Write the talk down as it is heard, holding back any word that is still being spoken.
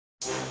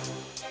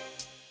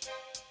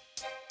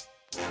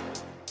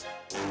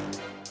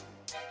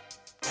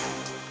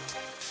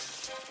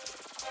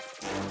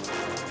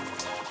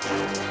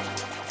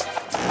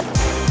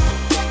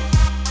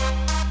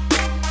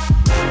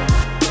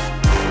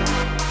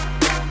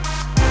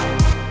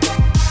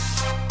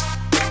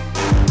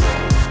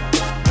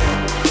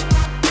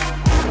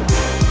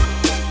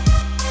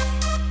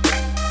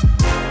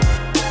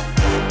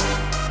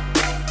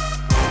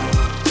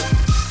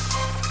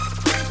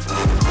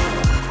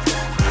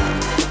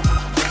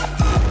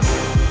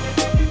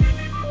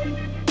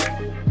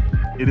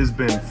It has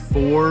been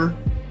 4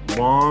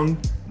 long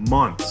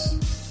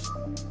months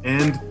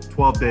and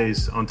 12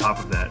 days on top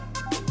of that.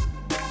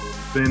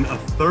 It's been a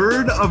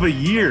third of a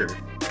year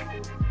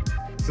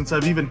since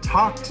I've even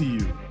talked to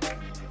you.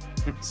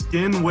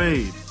 Skin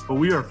Wade, but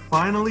we are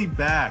finally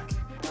back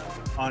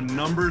on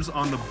numbers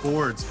on the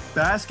boards.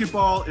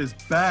 Basketball is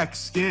back.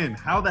 Skin,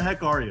 how the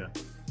heck are you?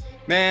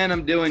 Man,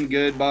 I'm doing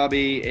good,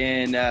 Bobby,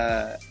 and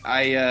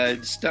I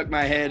stuck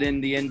my head in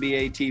the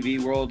NBA TV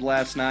world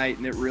last night,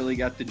 and it really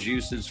got the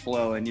juices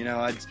flowing. You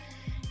know,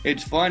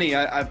 it's funny.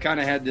 I've kind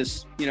of had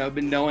this,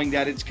 been knowing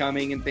that it's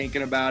coming and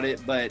thinking about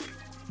it, but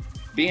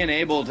being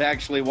able to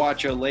actually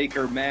watch a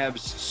Laker-Mavs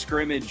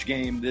scrimmage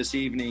game this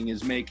evening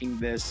is making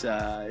this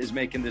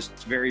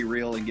very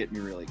real and getting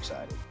me really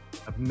excited.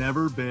 I've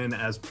never been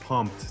as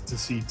pumped to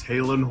see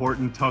Talen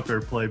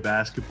Horton-Tucker play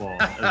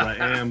basketball as I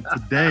am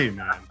today,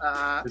 man.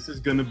 This is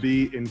going to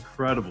be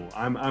incredible.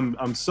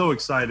 I'm so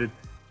excited.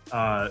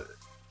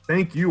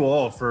 Thank you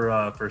all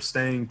for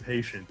staying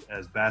patient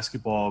as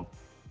basketball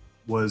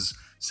was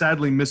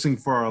sadly missing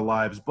for our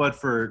lives, but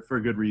for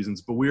good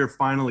reasons. But we are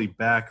finally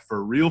back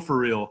for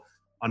real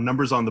on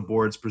Numbers on the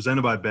Boards,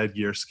 presented by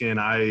Bedgear. Skin,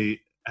 I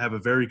have a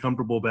very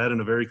comfortable bed and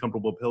a very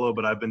comfortable pillow,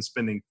 but I've been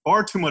spending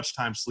far too much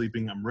time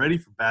sleeping. I'm ready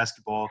for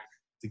basketball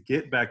to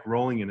get back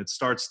rolling, and it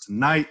starts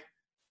tonight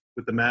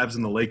with the Mavs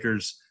and the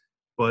Lakers.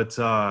 But,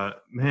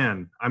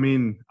 man, I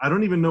mean, I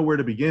don't even know where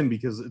to begin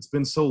because it's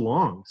been so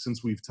long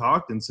since we've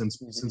talked and since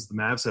the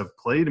Mavs have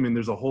played. I mean,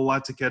 there's a whole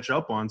lot to catch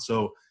up on.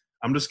 So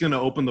I'm just going to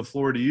open the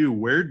floor to you.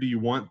 Where do you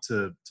want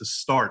to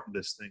start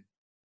this thing?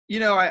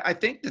 I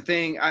think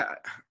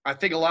I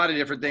think a lot of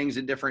different things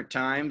at different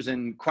times.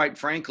 And quite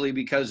frankly,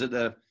 because of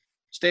the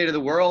state of the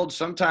world,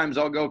 sometimes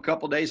I'll go a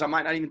couple days, I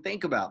might not even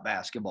think about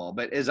basketball.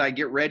 But as I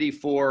get ready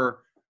for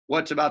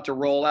what's about to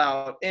roll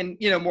out, and,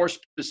 more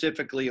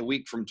specifically a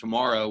week from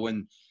tomorrow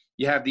when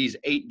you have these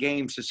 8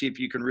 games to see if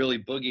you can really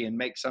boogie and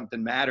make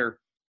something matter,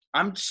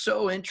 I'm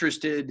so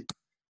interested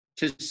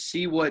to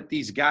see what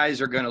these guys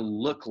are going to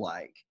look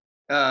like.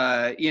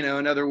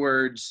 In other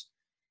words,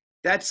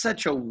 that's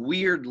such a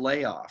weird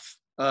layoff.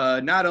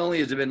 Not only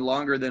has it been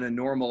longer than a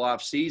normal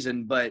off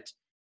season, but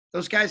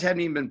those guys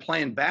haven't even been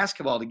playing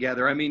basketball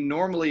together. I mean,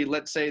 normally,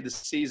 let's say the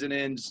season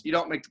ends, you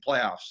don't make the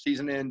playoffs.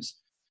 Season ends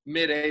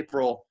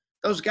mid-April.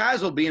 Those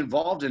guys will be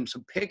involved in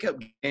some pickup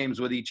games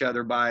with each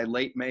other by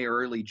late May or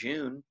early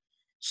June.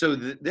 So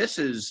this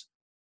is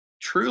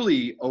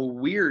truly a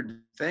weird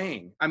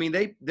thing. I mean,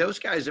 those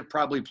guys have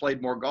probably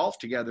played more golf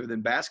together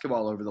than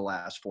basketball over the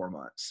last 4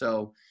 months.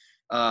 So,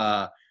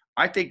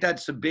 I think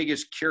that's the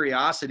biggest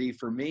curiosity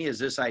for me is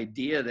this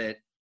idea that,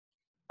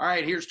 all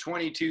right, here's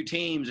 22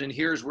 teams and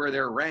here's where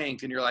they're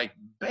ranked. And you're like,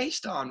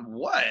 based on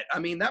what? I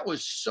mean, that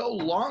was so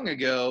long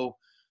ago.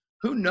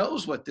 Who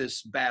knows what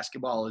this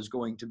basketball is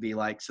going to be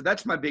like? So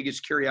that's my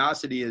biggest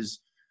curiosity is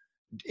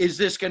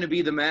this going to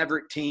be the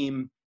Maverick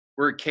team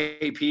where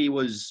KP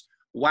was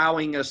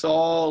wowing us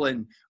all,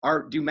 and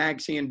do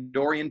Maxey and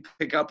Dorian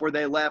pick up where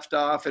they left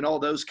off and all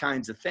those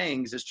kinds of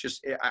things? It's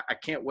just I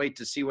can't wait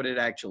to see what it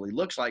actually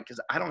looks like because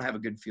I don't have a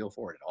good feel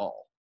for it at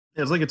all.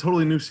 Yeah, it's like a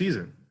totally new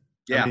season.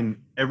 Yeah. I mean,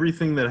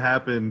 everything that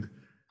happened,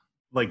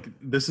 like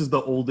this is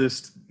the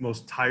oldest,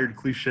 most tired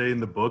cliche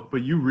in the book,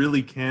 but you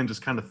really can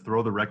just kind of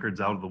throw the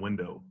records out of the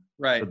window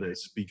for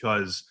this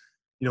because,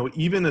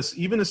 even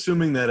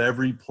assuming that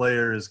every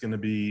player is going to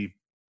be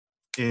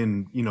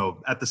in,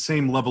 at the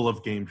same level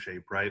of game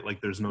shape, right? Like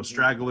there's no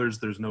stragglers,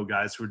 there's no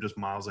guys who are just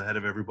miles ahead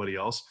of everybody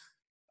else.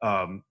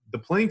 The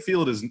playing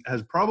field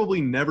has probably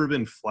never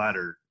been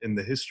flatter in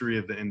the history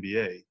of the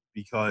NBA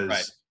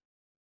because,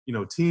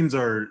 teams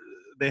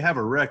they have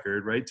a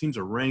record, right? Teams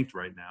are ranked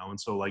right now. And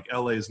so like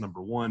LA is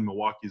number 1,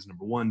 Milwaukee is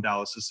number 1,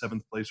 Dallas is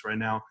 7th place right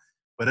now,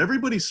 but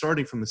everybody's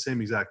starting from the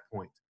same exact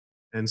point.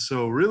 And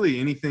so really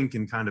anything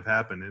can kind of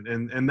happen.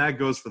 And that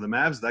goes for the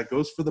Mavs, that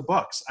goes for the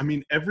Bucks. I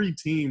mean, every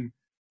team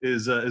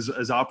is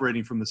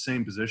operating from the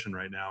same position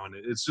right now. And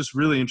it's just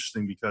really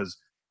interesting because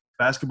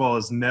basketball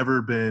has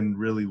never been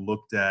really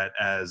looked at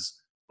as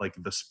like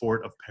the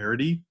sport of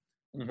parity.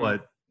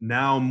 But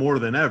now more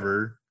than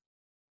ever,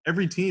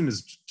 every team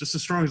is just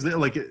as strong as they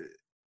like.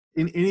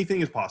 Anything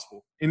is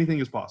possible. Anything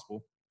is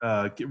possible.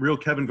 Real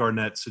Kevin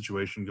Garnett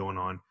situation going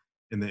on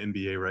in the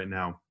NBA right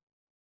now.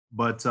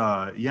 But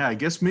I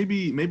guess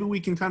maybe we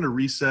can kind of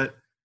reset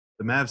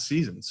the Mavs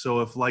season.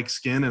 So if like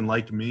Skin and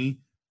like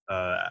me,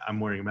 I'm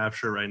wearing a Mavs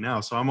shirt right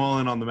now, so I'm all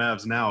in on the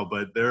Mavs now.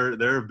 But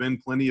there have been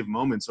plenty of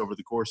moments over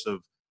the course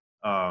of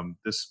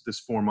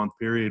this 4-month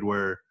period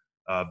where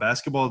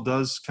basketball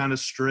does kind of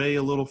stray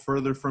a little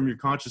further from your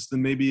conscious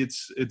than maybe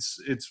it's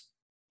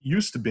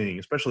used to being,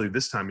 especially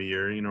this time of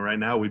year. Right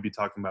now we'd be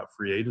talking about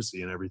free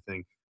agency and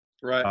everything.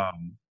 Right.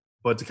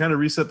 But to kind of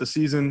reset the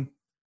season,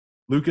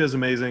 Luka is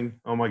amazing.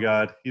 Oh my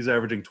God, he's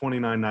averaging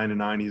 29, 9 and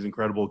 9. He's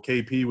incredible.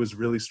 KP was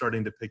really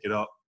starting to pick it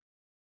up.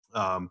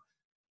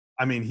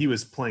 I mean, he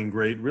was playing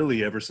great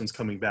really ever since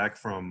coming back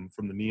from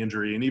the knee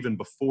injury. And even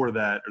before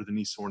that, or the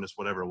knee soreness,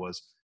 whatever it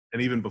was.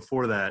 And even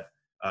before that,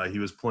 he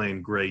was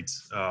playing great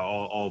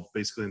all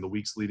basically in the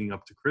weeks leading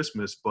up to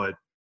Christmas. But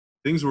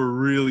things were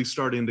really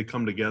starting to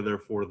come together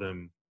for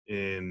them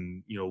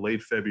in,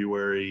 late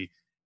February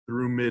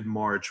through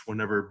mid-March,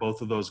 whenever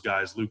both of those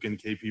guys, Luke and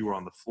KP, were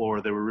on the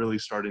floor. They were really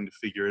starting to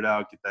figure it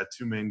out, get that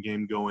two-man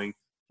game going.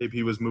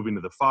 KP was moving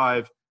to the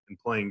 5 and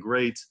playing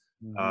great,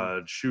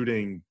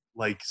 shooting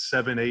like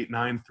 7, 8,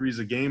 9 threes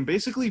a game,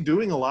 basically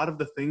doing a lot of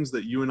the things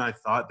that you and I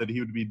thought that he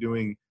would be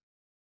doing,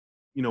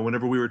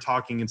 whenever we were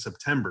talking in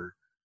September,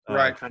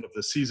 right? Kind of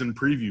the season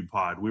preview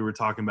pod. We were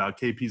talking about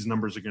KP's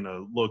numbers are going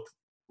to look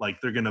like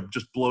they're going to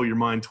just blow your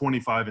mind,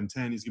 25 and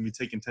 10. He's going to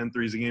be taking 10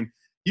 threes a game.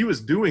 He was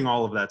doing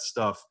all of that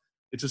stuff.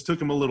 It just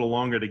took him a little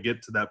longer to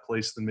get to that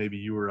place than maybe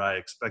you or I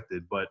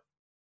expected. But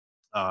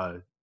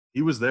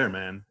he was there,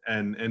 man.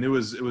 And it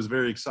was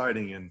very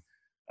exciting. And,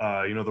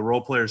 the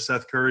role player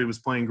Seth Curry was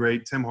playing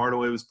great. Tim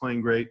Hardaway was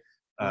playing great.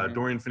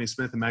 Dorian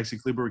Finney-Smith and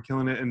Maxi Kleber were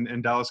killing it.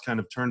 And Dallas kind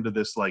of turned to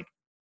this, like,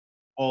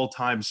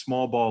 all-time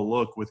small ball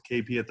look with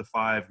KP at the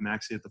 5,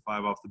 Maxi at the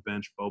 5 off the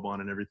bench,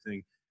 Boban and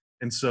everything.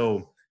 And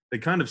so they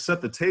kind of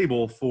set the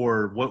table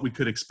for what we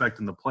could expect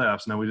in the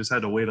playoffs. Now we just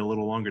had to wait a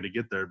little longer to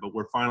get there, but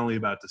we're finally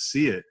about to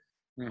see it.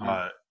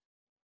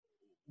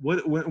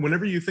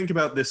 Whenever you think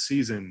about this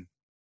season,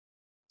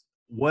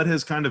 what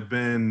has kind of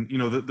been,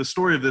 the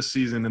story of this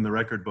season in the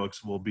record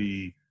books will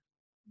be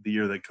the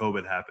year that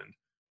COVID happened.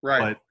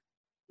 Right. But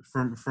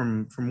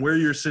from where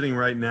you're sitting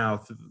right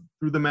now,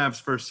 through the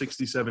Mavs' first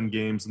 67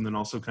 games, and then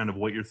also kind of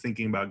what you're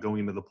thinking about going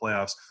into the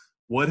playoffs,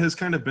 what has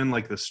kind of been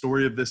like the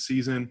story of this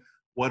season?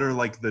 What are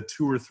like the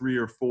 2 or 3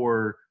 or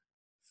 4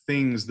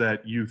 things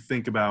that you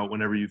think about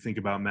whenever you think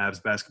about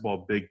Mavs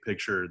basketball big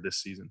picture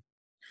this season?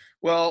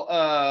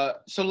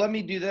 Well, so let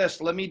me do this.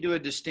 Let me do a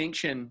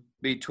distinction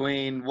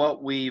between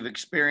what we've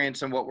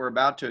experienced and what we're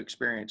about to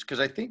experience, because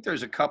I think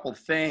there's a couple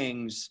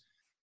things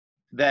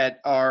that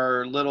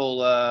are little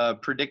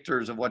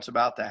predictors of what's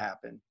about to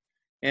happen.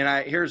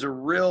 And here's a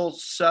real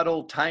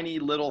subtle, tiny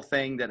little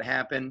thing that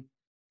happened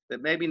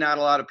that maybe not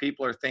a lot of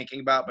people are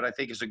thinking about, but I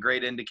think is a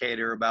great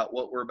indicator about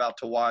what we're about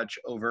to watch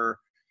over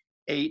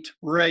 8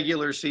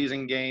 regular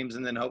season games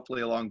and then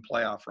hopefully a long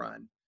playoff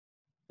run.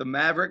 The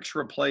Mavericks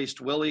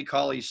replaced Willie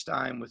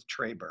Cauley-Stein with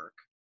Trey Burke.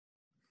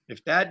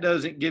 If that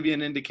doesn't give you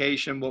an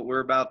indication what we're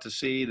about to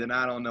see, then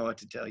I don't know what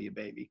to tell you,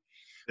 baby.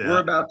 Yeah. We're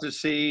about to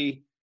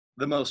see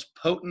the most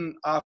potent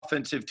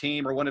offensive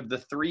team, or one of the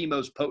 3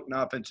 most potent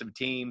offensive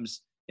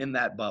teams in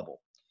that bubble.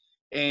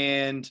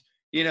 And,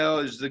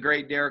 as the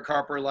great Derek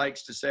Harper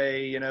likes to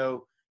say,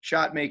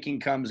 shot making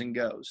comes and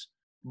goes.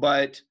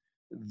 But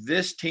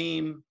this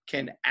team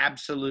can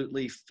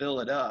absolutely fill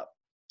it up.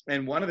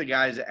 And one of the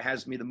guys that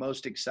has me the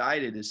most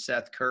excited is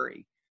Seth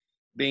Curry,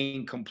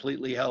 being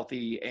completely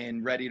healthy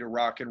and ready to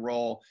rock and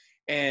roll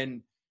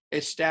and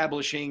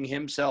establishing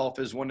himself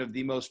as one of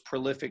the most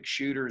prolific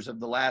shooters of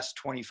the last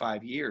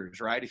 25 years,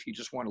 right? If you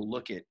just want to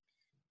look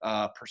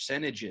at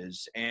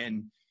percentages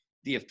and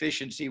the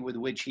efficiency with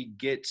which he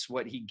gets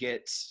what he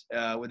gets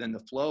within the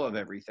flow of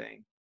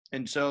everything.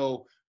 And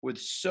so with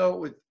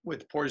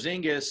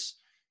Porzingis,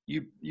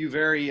 you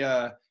very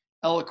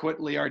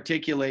eloquently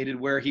articulated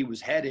where he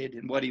was headed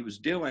and what he was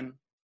doing.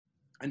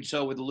 And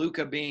so with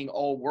Luka being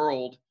all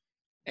world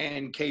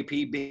and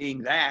KP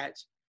being that,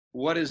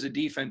 what is the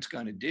defense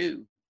going to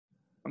do?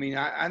 I mean,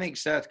 I think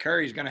Seth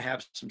Curry is going to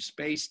have some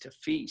space to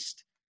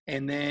feast.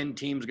 And then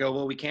teams go,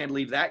 well, we can't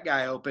leave that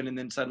guy open. And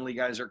then suddenly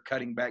guys are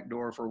cutting back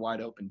door for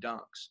wide open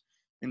dunks.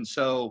 And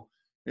so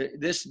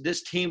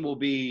this team will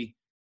be,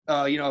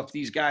 if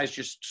these guys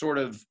just sort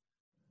of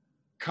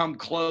come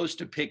close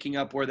to picking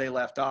up where they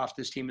left off,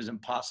 this team is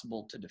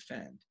impossible to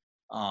defend.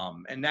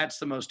 And that's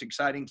the most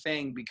exciting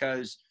thing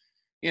because,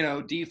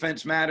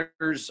 defense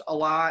matters a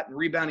lot, and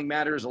rebounding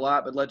matters a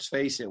lot, but let's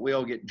face it, we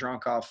all get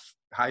drunk off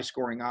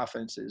high-scoring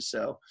offenses.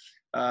 So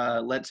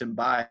let's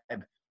imbibe.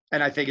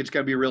 And I think it's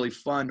going to be really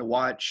fun to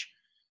watch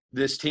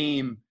this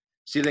team,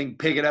 see if they can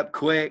pick it up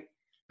quick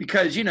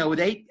because, with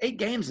eight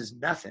games is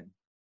nothing.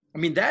 I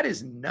mean, that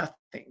is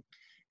nothing.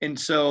 And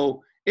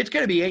so it's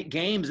going to be 8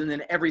 games and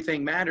then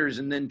everything matters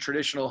and then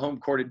traditional home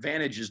court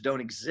advantages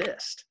don't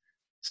exist.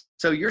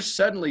 So you're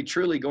suddenly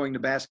truly going to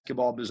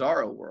basketball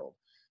bizarro world.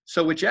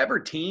 So whichever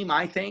team,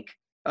 I think,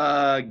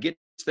 gets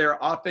their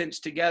offense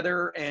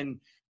together and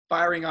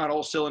firing on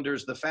all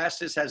cylinders the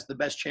fastest has the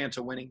best chance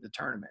of winning the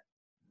tournament.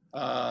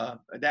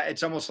 That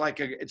it's almost like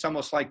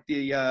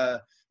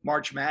the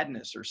March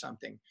Madness or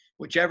something.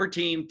 Whichever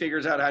team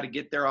figures out how to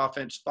get their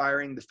offense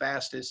firing the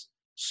fastest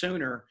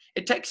sooner.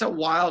 It takes a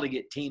while to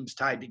get teams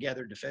tied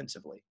together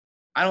defensively.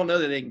 I don't know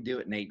that they can do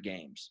it in 8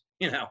 games,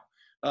 and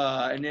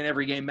then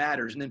every game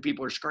matters and then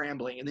people are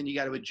scrambling and then you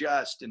got to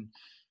adjust. And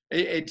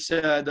it's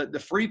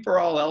the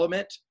free-for-all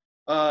element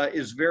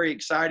is very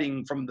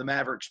exciting from the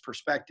Mavericks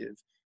perspective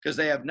because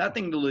they have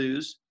nothing to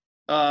lose,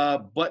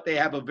 but they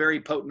have a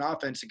very potent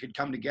offense that could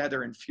come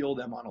together and fuel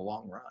them on a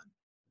long run.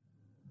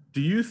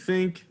 Do you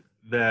think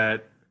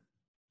that,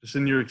 just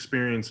in your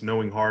experience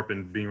knowing Harp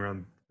and being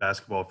around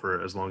basketball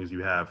for as long as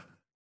you have,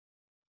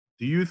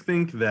 do you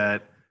think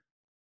that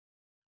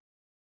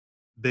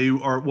they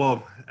are,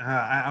 well,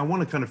 I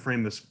want to kind of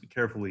frame this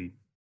carefully.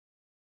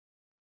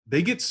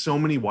 They get so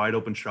many wide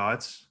open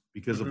shots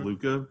because of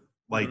Luka.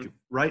 Like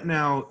right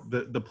now,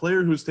 the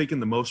player who's taken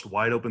the most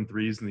wide open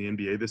threes in the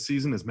NBA this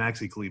season is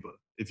Maxi Kleber,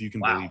 if you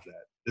can believe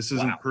that. This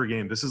isn't per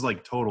game. This is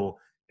like total.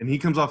 And he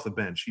comes off the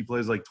bench. He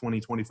plays like 20,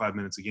 25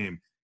 minutes a game.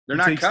 They're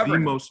not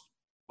covering him.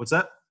 What's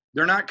that?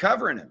 They're not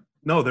covering him.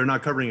 No, they're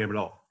not covering him at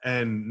all.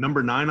 And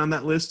number 9 on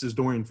that list is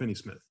Dorian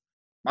Finney-Smith.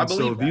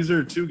 So these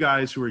are two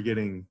guys who are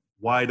getting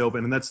wide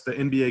open. And that's the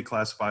NBA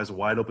classifies a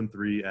wide open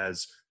three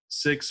as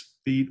 6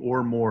 feet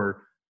or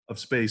more of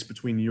space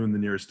between you and the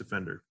nearest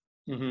defender.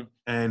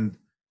 And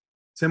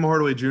Tim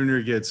Hardaway Jr.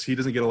 he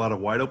doesn't get a lot of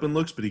wide open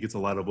looks, but he gets a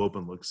lot of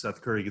open looks.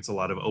 Seth Curry gets a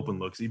lot of open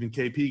looks. Even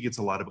KP gets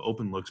a lot of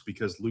open looks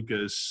because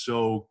Luka is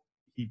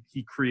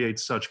he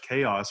creates such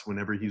chaos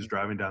whenever he's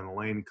driving down the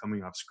lane,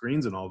 coming off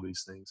screens and all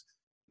these things.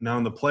 Now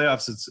in the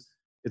playoffs,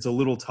 it's a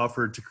little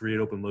tougher to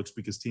create open looks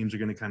because teams are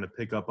going to kind of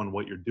pick up on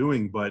what you're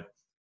doing. But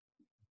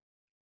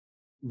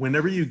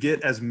whenever you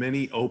get as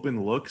many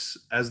open looks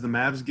as the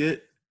Mavs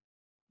get,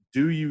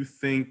 do you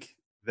think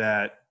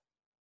that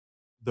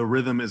the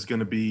rhythm is going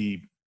to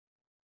be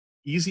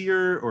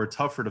easier or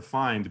tougher to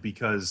find?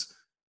 Because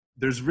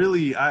there's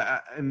really,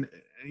 I'm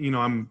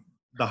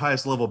the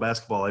highest level of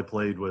basketball I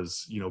played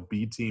was,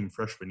 B team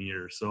freshman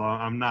year. So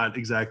I'm not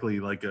exactly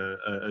like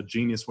a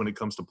genius when it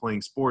comes to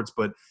playing sports,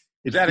 but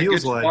is that a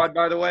good squad,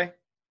 by the way?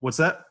 What's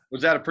that?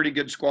 Was that a pretty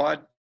good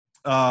squad?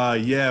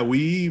 Yeah,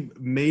 we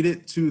made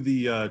it to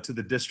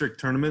the district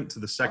tournament, to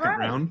the second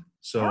round.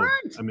 So,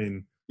 I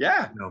mean,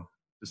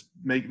 just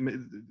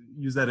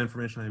use that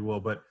information how you will.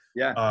 But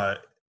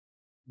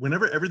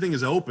whenever everything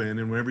is open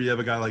and whenever you have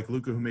a guy like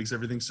Luka who makes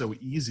everything so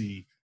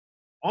easy,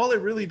 all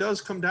it really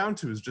does come down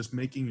to is just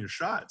making your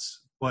shots.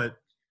 But,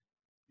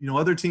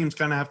 other teams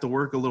kind of have to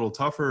work a little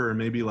tougher, or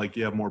maybe like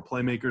you have more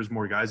playmakers,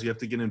 more guys you have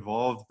to get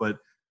involved. But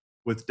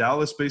with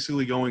Dallas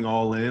basically going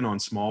all in on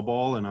small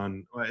ball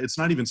and it's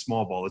not even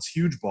small ball, it's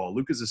huge ball.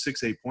 Luka's a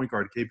 6'8" point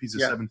guard, KP's a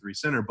 7'3"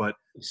 center, but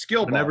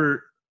skill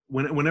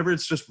whenever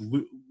it's just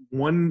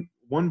one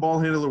ball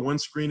handler, one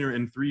screener,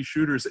 and 3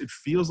 shooters, it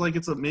feels like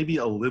it's maybe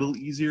a little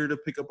easier to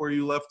pick up where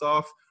you left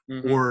off.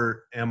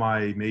 Or am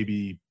I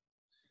maybe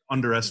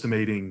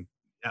underestimating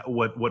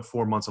what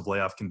 4 months of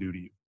layoff can do to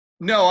you?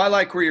 No, I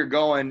like where you're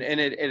going, and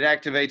it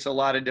activates a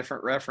lot of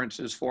different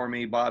references for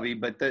me, Bobby.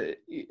 But the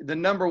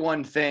number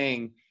one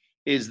thing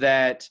is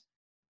that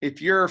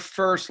if your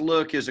first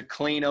look is a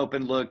clean,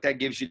 open look, that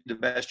gives you the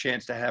best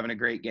chance to having a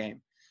great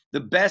game. The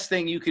best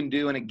thing you can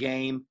do in a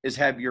game is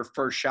have your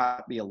first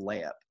shot be a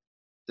layup.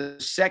 The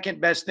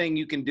second best thing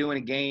you can do in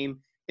a game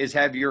is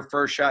have your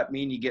first shot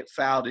mean you get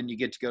fouled and you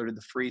get to go to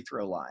the free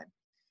throw line.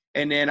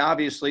 And then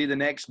obviously the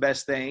next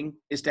best thing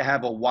is to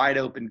have a wide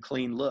open,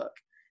 clean look.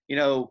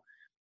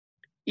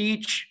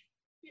 Each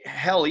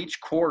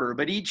quarter,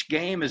 but each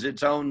game is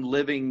its own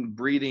living,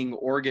 breathing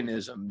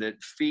organism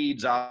that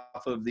feeds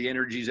off of the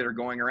energies that are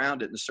going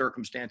around it and the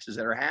circumstances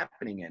that are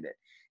happening in it.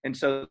 And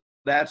so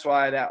that's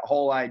why that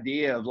whole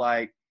idea of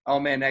like, oh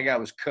man, that guy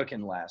was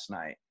cooking last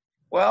night.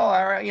 Well,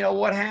 all right,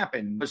 what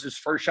happened? Was his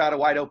first shot a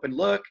wide open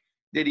look?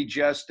 Did he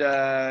just, get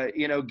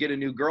a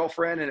new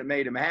girlfriend and it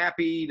made him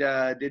happy?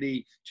 Did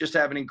he just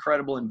have an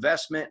incredible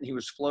investment and he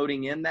was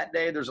floating in that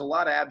day? There's a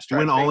lot of abstract.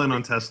 Went all in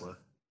on Tesla.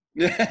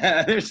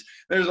 Yeah, there's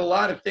a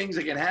lot of things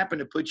that can happen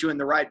to put you in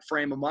the right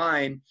frame of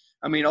mind.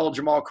 I mean, old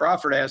Jamal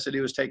Crawford has to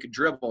do is take a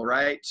dribble,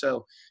 right?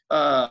 So,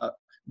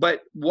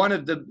 but one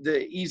of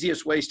the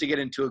easiest ways to get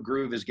into a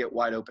groove is get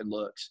wide open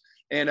looks.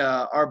 And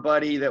our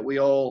buddy that we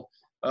all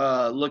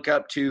look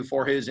up to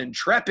for his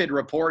intrepid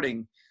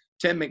reporting,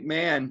 Tim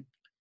McMahon,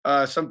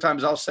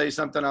 sometimes I'll say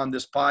something on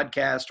this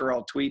podcast or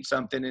I'll tweet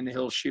something and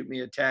he'll shoot me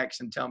a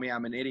text and tell me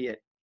I'm an idiot.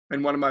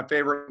 And one of my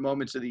favorite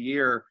moments of the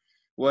year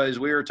was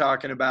we were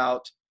talking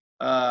about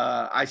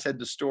I said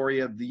the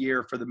story of the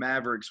year for the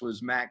Mavericks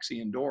was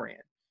Maxey and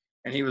Dorian.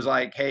 And he was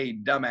like, hey,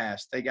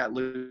 dumbass, they got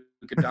Luka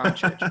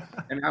Doncic.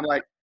 And I'm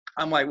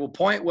like, well,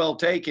 point well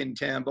taken,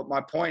 Tim. But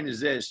my point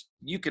is this.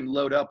 You can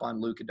load up on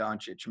Luka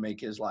Doncic and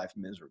make his life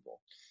miserable.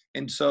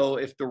 And so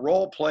if the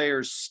role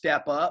players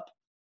step up,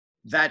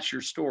 that's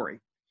your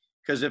story.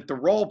 Because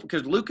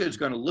Luka is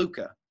going to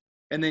Luka.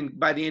 And then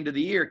by the end of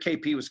the year,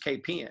 KP was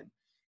KPing.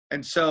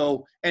 And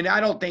so, and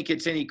I don't think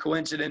it's any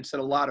coincidence that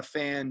a lot of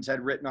fans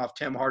had written off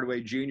Tim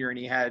Hardaway Jr. and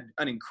he had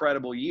an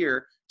incredible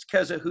year. It's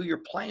because of who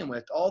you're playing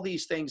with. All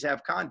these things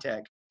have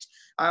context.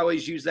 I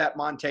always use that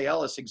Monte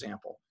Ellis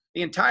example.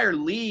 The entire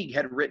league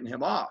had written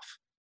him off.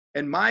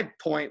 And my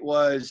point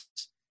was,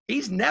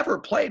 he's never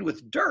played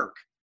with Dirk.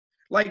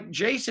 Like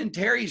Jason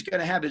Terry's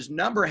going to have his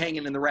number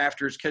hanging in the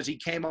rafters because he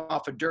came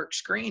off a Dirk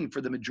screen for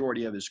the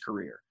majority of his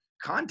career.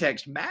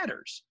 Context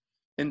matters.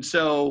 And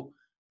so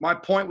my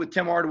point with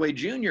Tim Hardaway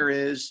Jr.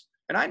 is,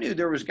 and I knew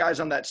there was guys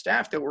on that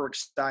staff that were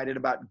excited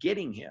about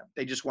getting him.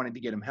 They just wanted to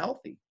get him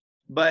healthy.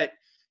 But,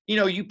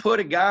 you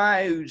put a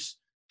guy who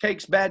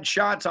takes bad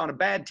shots on a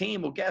bad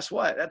team, well, guess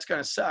what? That's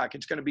going to suck.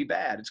 It's going to be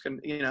bad. It's going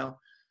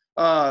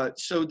to,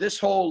 so this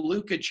whole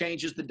Luka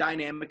changes the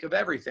dynamic of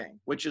everything,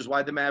 which is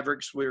why the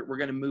Mavericks were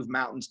going to move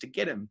mountains to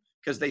get him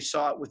because they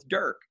saw it with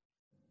Dirk.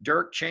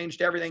 Dirk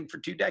changed everything for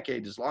 2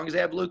 decades. As long as they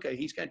have Luka,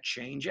 he's going to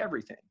change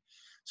everything.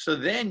 So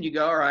then you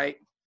go, all right,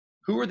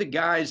 who are the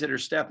guys that are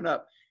stepping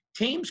up?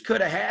 Teams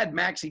could have had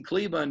Maxi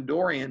Kleber and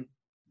Dorian.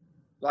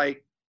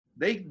 Like,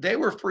 they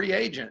were free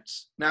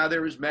agents. Now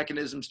there was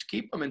mechanisms to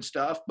keep them and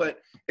stuff, but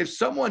if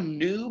someone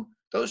knew,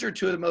 those are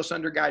two of the most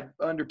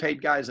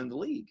underpaid guys in the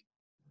league.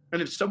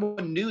 And if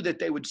someone knew that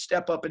they would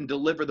step up and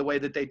deliver the way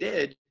that they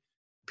did,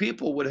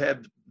 people would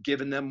have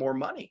given them more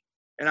money.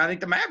 And I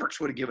think the Mavericks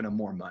would have given them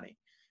more money.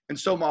 And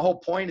so my whole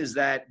point is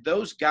that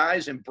those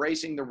guys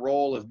embracing the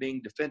role of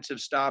being defensive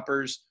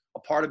stoppers, a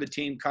part of a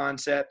team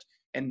concept,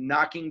 and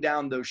knocking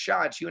down those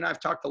shots. You and I have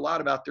talked a lot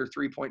about their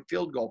three-point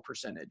field goal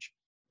percentage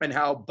and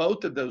how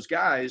both of those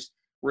guys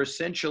were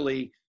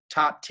essentially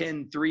top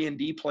 10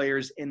 3-and-D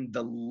players in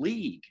the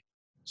league,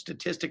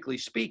 statistically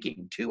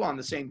speaking, two on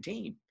the same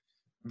team.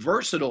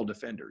 Versatile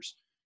defenders.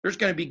 There's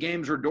going to be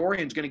games where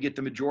Dorian's going to get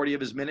the majority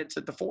of his minutes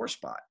at the 4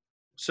 spot.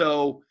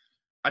 So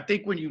I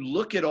think when you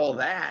look at all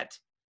that,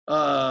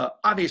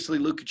 obviously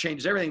Luka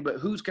changes everything, but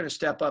who's going to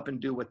step up and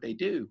do what they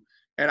do?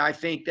 And I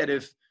think that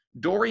if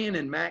Dorian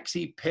and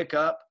Maxey pick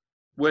up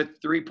with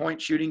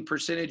 3-point shooting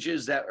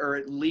percentages that are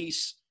at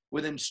least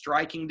within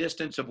striking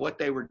distance of what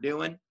they were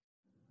doing,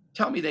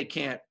 tell me they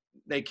can't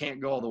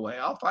go all the way.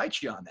 I'll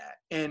fight you on that.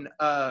 And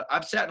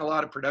I've sat in a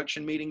lot of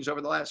production meetings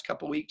over the last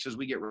couple of weeks as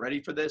we get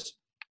ready for this.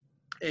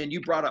 And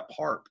you brought up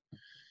Harp.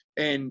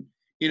 And,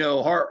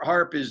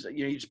 Harp is,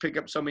 you just pick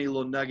up so many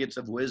little nuggets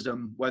of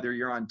wisdom, whether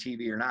you're on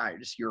TV or not.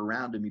 You're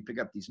around him, you pick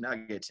up these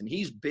nuggets. And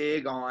he's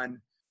big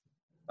on,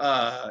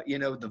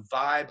 the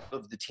vibe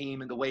of the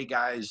team and the way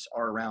guys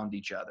are around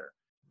each other.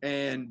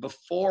 And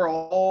before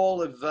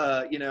all of,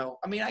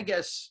 I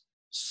guess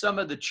some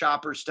of the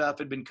chopper stuff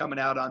had been coming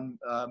out on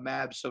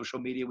Mavs social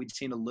media. We'd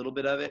seen a little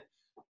bit of it.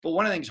 But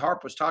one of the things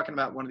Harp was talking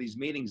about, one of these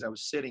meetings I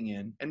was sitting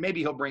in, and maybe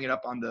he'll bring it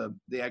up on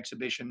the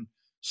exhibition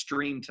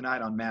stream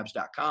tonight on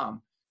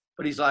Mavs.com.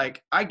 But he's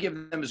like, I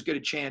give them as good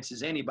a chance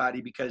as anybody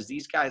because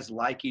these guys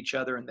like each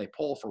other and they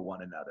pull for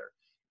one another.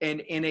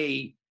 And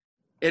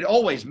it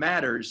always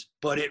matters,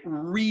 but it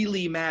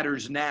really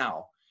matters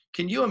now.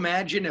 Can you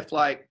imagine if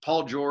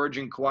Paul George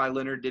and Kawhi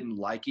Leonard didn't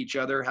like each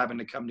other having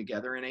to come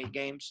together in 8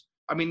 games?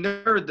 I mean,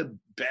 they're the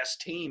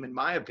best team in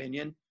my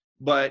opinion,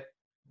 but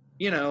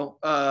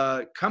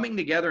coming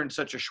together in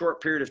such a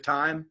short period of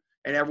time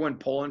and everyone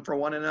pulling for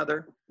one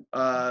another,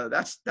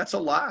 that's a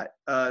lot.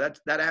 That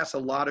asks a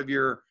lot of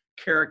your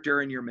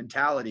character and your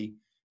mentality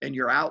and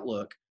your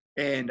outlook.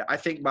 And I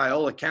think by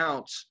all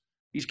accounts,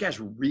 these guys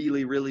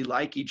really, really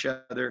like each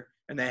other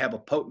and they have a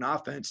potent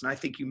offense. And I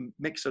think you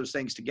mix those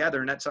things together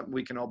and that's something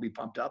we can all be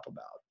pumped up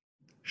about.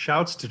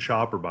 Shouts to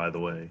Chopper, by the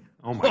way.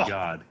 Oh my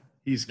God.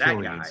 He's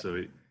killing it.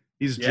 So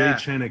he's Jay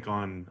Chenik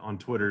on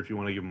Twitter if you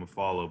want to give him a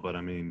follow. But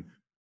I mean,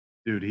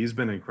 dude, he's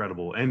been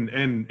incredible.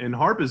 And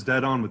Harp is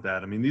dead on with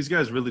that. I mean, these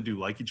guys really do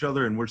like each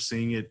other and we're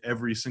seeing it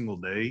every single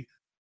day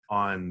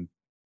on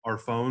our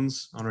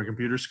phones, on our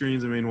computer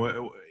screens. I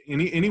mean,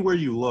 anywhere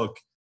you look,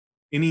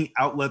 any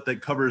outlet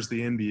that covers the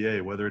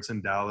NBA, whether it's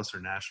in Dallas or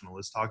national,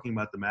 is talking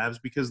about the Mavs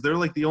because they're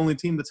like the only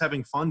team that's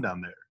having fun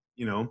down there,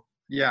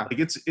 Yeah. Like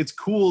it's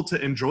cool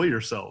to enjoy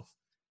yourself.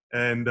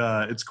 And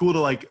it's cool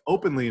to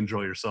openly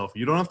enjoy yourself.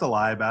 You don't have to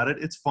lie about it.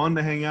 It's fun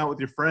to hang out with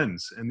your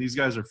friends. And these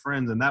guys are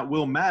friends. And that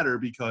will matter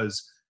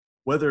because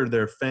whether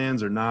they're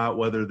fans or not,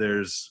 whether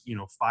there's,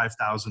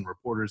 5,000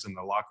 reporters in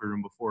the locker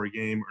room before a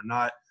game or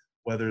not,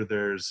 whether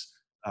there's,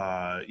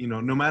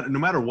 no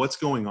matter what's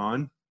going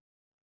on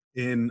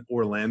in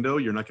Orlando,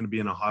 you're not going to be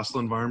in a hostile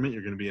environment.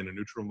 You're going to be in a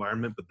neutral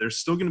environment. But there's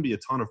still going to be a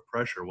ton of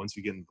pressure once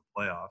you get into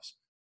the playoffs.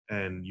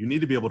 And you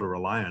need to be able to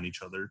rely on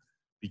each other.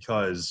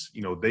 Because,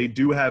 they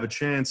do have a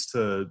chance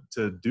to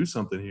do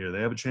something here.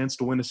 They have a chance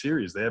to win a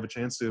series. They have a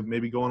chance to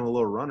maybe go on a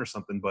little run or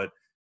something. But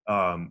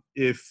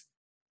if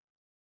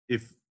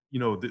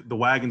the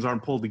wagons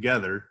aren't pulled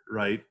together,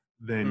 right,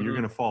 then you're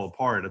going to fall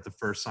apart at the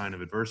first sign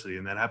of adversity.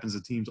 And that happens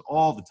to teams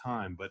all the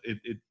time. But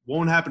it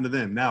won't happen to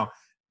them. Now,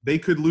 they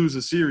could lose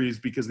a series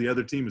because the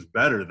other team is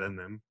better than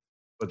them.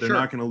 But they're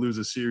not going to lose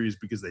a series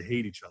because they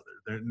hate each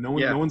other. No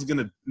one's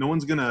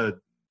gonna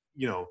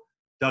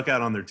duck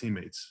out on their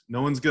teammates.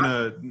 No one's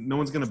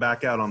gonna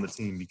back out on the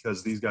team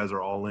because these guys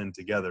are all in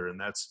together, and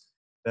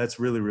that's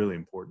really, really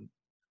important.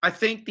 I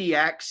think the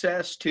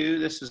access to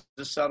this is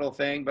a subtle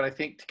thing, but I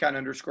think to kind of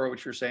underscore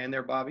what you're saying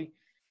there, Bobby,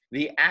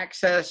 the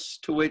access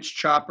to which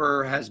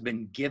Chopper has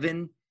been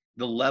given,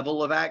 the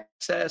level of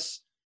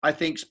access, I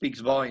think speaks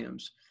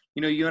volumes.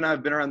 You and I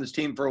have been around this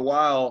team for a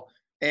while,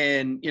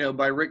 and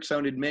by Rick's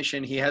own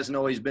admission, he hasn't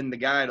always been the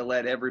guy to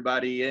let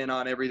everybody in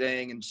on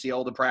everything and see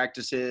all the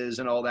practices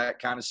and all that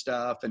kind of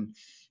stuff. And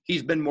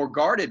he's been more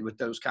guarded with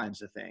those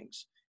kinds of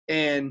things.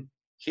 And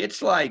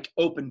it's like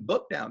open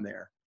book down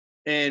there.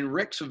 And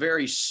Rick's a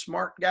very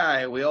smart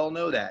guy. We all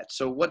know that.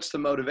 So what's the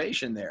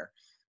motivation there?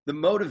 The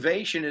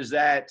motivation is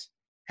that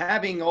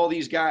having all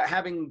these guys,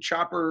 having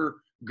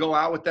Chopper go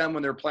out with them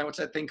when they're playing, what's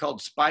that thing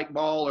called, spike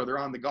ball, or they're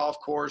on the golf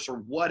course or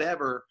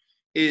whatever,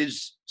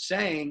 is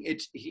saying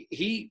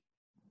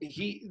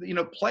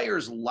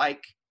players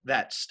like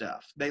that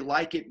stuff. They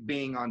like it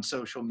being on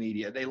social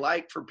media. They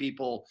like for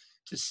people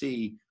to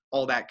see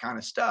all that kind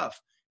of stuff.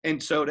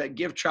 And so to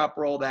give Chop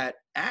Roll that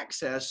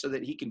access so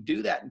that he can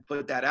do that and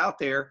put that out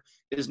there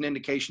is an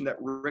indication that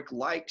Rick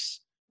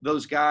likes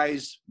those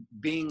guys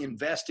being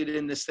invested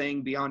in this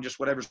thing beyond just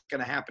whatever's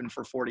going to happen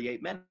for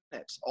 48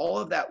 minutes. All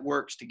of that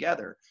works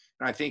together.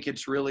 And I think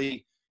it's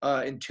really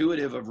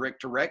intuitive of Rick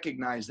to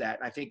recognize that.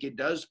 And I think it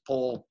does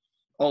pull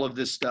all of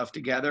this stuff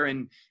together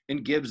and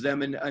gives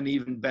them an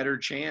even better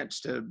chance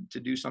to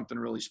do something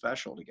really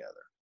special together.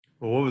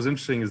 Well, what was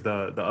interesting is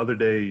the other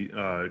day,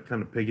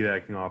 kind of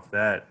piggybacking off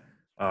that,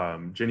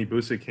 Jenny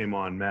Busick came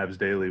on Mavs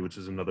Daily, which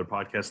is another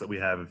podcast that we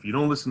have. If you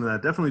don't listen to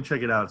that, definitely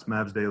check it out. It's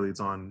Mavs Daily. It's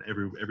on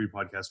every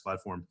podcast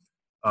platform.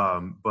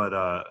 But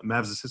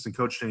Mavs assistant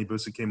coach Jenny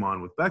Busick came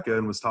on with Becca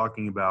and was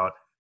talking about,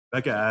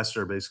 Becca asked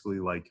her basically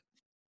like,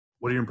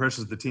 what are your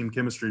impressions of the team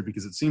chemistry?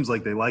 Because it seems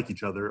like they like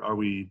each other. Are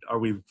we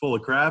full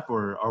of crap,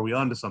 or are we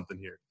onto something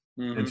here?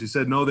 Mm-hmm. And she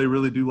said, no, they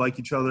really do like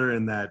each other,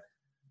 and that,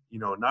 you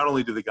know, not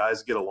only do the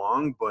guys get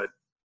along, but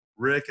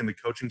Rick and the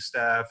coaching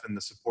staff and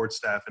the support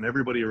staff and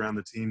everybody around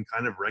the team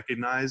kind of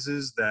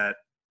recognizes that,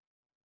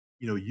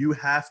 you know, you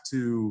have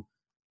to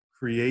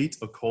create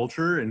a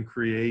culture and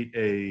create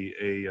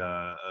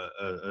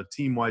a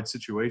team-wide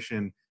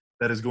situation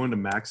that is going to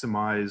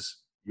maximize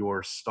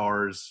your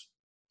stars'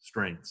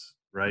 strengths,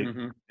 right?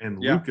 Mm-hmm. And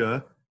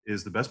Luka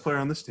is the best player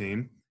on this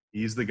team.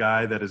 He's the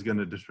guy that is going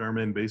to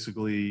determine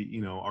basically,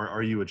 you know,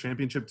 are you a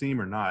championship team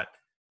or not?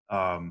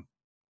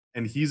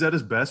 And he's at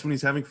his best when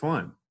he's having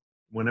fun.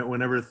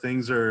 Whenever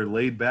things are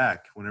laid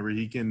back, whenever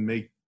he can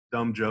make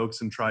dumb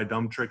jokes and try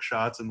dumb trick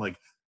shots and like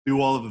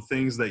do all of the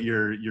things that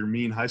your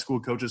mean high school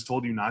coaches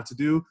told you not to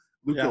do,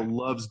 Luka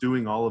loves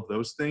doing all of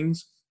those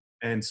things.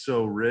 And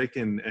so Rick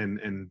and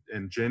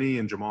Jenny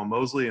and Jamal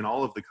Mosley and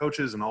all of the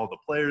coaches and all of the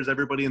players,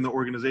 everybody in the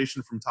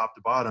organization from top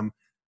to bottom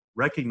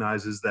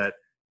recognizes that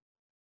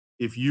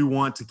if you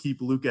want to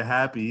keep Luka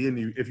happy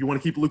and if you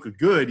want to keep Luka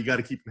good, you got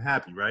to keep him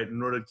happy, right?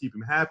 In order to keep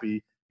him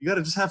happy, you got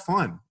to just have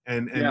fun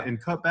and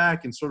cut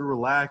back and sort of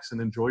relax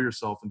and enjoy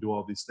yourself and do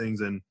all these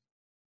things. And,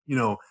 you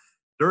know,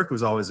 Dirk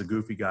was always a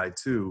goofy guy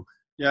too,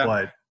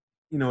 but,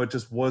 you know, it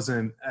just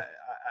wasn't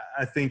 –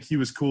 I think he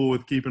was cool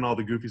with keeping all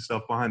the goofy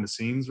stuff behind the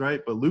scenes,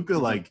 right? But Luka,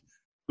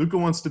 Luka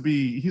wants to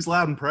be – he's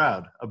loud and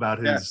proud about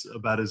his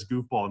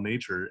goofball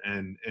nature.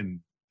 And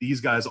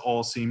these guys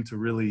all seem to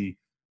really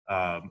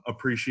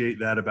appreciate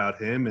that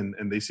about him,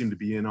 and they seem to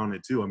be in on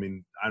it too. I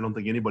mean, I don't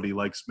think anybody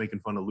likes making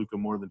fun of Luka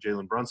more than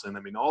Jalen Brunson. I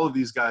mean, all of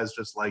these guys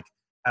just like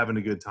having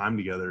a good time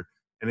together.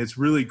 And it's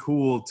really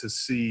cool to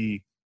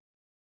see,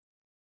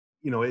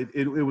 you know,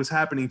 it was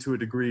happening to a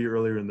degree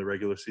earlier in the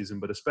regular season,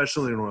 but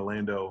especially in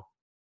Orlando,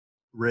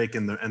 Rick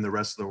and the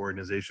rest of the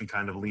organization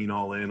kind of lean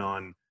all in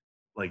on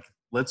like,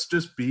 let's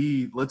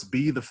be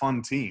the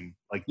fun team.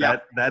 Like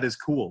that is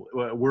cool.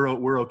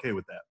 We're okay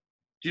with that.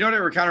 Do you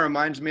know what it kind of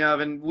reminds me of?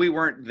 And we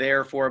weren't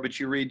there for it, but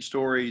you read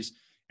stories.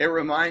 It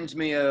reminds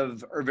me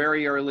of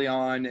very early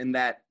on in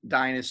that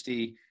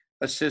dynasty,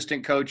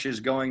 assistant coaches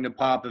going to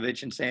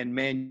Popovich and saying,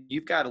 man,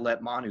 you've got to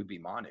let Manu be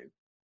Manu.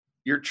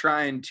 You're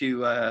trying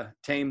to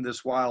tame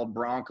this wild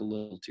bronc a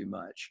little too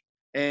much.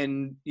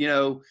 And, you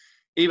know,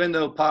 even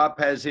though Pop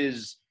has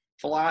his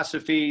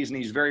philosophies and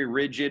he's very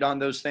rigid on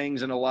those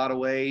things in a lot of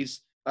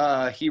ways,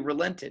 he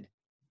relented.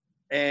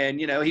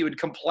 And, you know, he would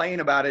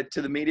complain about it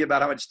to the media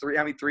about how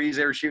many threes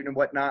they were shooting and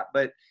whatnot.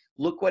 But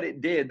look what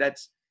it did.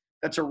 That's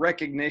a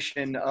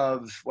recognition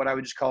of what I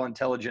would just call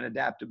intelligent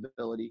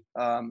adaptability.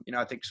 You know,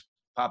 I think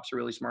Pop's a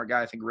really smart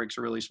guy. I think Rick's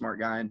a really smart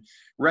guy. And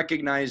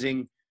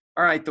recognizing,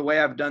 all right, the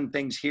way I've done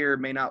things here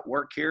may not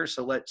work here.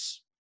 So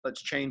let's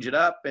change it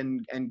up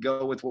and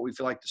go with what we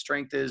feel like the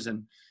strength is.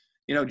 And,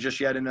 you know, just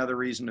yet another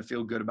reason to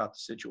feel good about the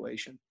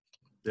situation.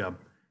 Yeah.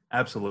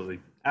 Absolutely.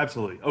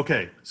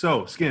 Okay,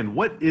 so, Skin,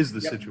 what is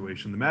the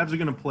situation? The Mavs are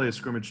going to play a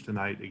scrimmage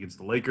tonight against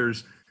the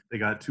Lakers. They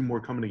got two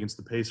more coming against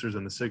the Pacers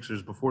and the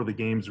Sixers before the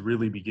games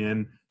really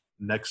begin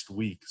next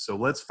week. So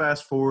let's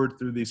fast forward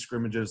through these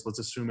scrimmages. Let's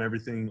assume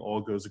everything all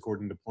goes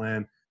according to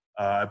plan.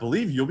 I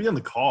believe you'll be on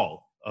the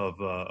call of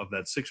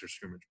that Sixers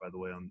scrimmage, by the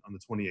way, on the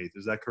 28th.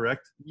 Is that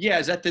correct?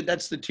 Yeah,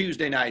 that's the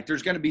Tuesday night.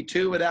 There's going to be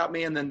two without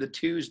me, and then the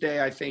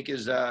Tuesday, I think,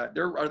 is are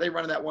they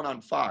running that one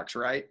on Fox,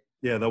 right?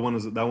 Yeah, that one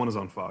is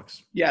on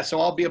Fox. Yeah,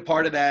 so I'll be a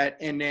part of that.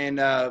 And then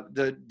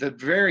the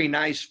very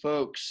nice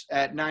folks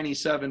at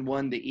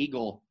 97.1 The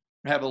Eagle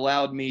have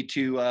allowed me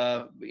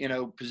to, you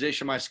know,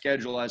 position my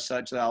schedule as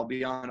such that I'll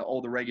be on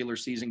all the regular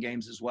season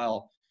games as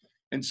well.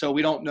 And so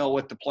we don't know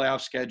what the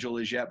playoff schedule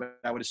is yet, but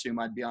I would assume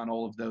I'd be on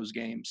all of those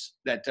games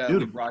that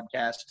we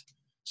broadcast.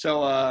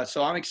 So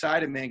I'm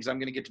excited, man, because I'm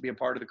going to get to be a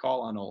part of the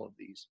call on all of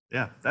these.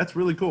 Yeah, that's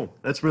really cool.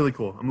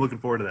 I'm looking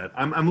forward to that.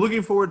 I'm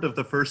looking forward to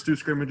the first two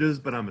scrimmages,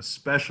 but I'm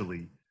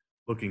especially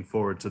looking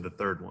forward to the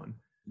third one.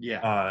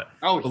 Yeah.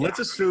 But let's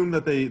assume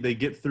that they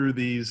get through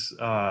these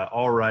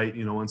all right,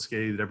 you know,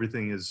 unscathed.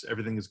 Everything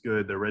is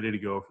good. They're ready to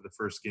go for the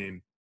first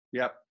game.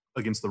 Yep.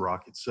 Against the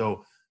Rockets.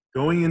 So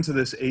going into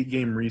this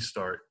 8-game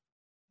restart,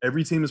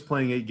 every team is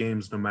playing 8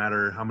 games no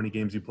matter how many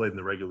games you played in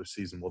the regular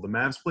season. Well, the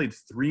Mavs played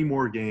 3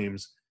 more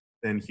games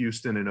than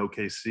Houston and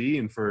OKC.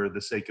 And for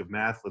the sake of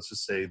math, let's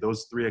just say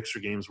those 3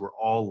 extra games were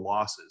all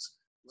losses.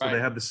 So they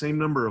have the same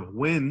number of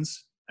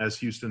wins as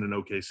Houston and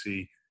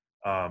OKC,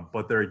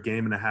 but they're a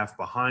game and a half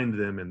behind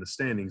them in the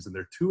standings, and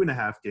they're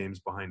 2.5 games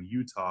behind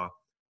Utah,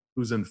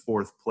 who's in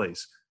 4th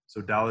place.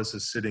 So Dallas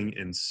is sitting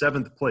in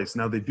 7th place.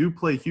 Now, they do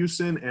play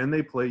Houston and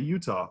they play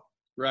Utah.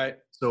 Right.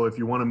 So if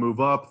you want to move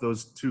up,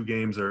 those 2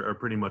 games are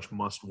pretty much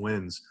must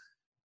wins.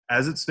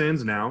 As it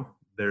stands now,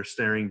 they're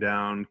staring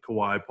down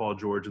Kawhi, Paul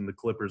George, and the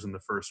Clippers in the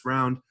first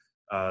round.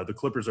 The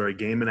Clippers are a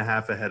game and a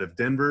half ahead of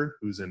Denver,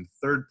 who's in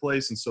 3rd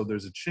place. And so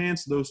there's a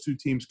chance those 2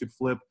 teams could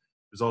flip.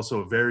 There's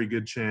also a very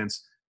good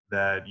chance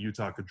that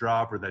Utah could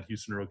drop, or that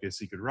Houston or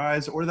OKC could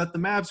rise, or that the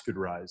Mavs could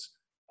rise.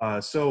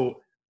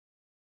 So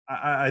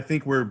I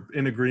think we're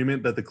in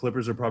agreement that the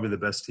Clippers are probably the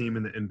best team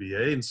in the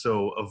NBA. And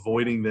so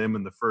avoiding them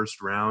in the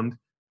first round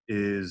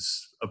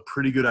is a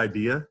pretty good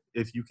idea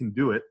if you can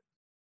do it.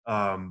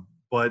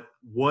 But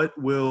what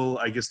will,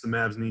 I guess, the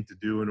Mavs need to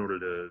do in order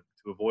to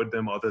avoid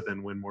them, other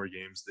than win more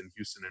games than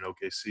Houston and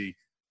OKC?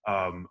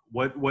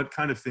 What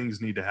kind of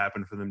things need to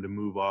happen for them to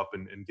move up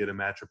and get a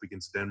matchup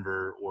against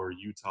Denver or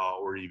Utah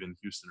or even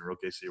Houston or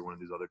OKC or one of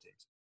these other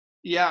teams?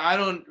 Yeah,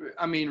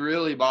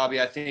 really,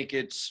 Bobby, I think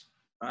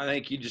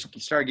you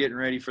just start getting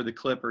ready for the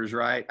Clippers,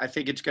 right? I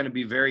think it's going to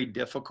be very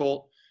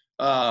difficult.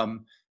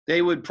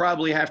 They would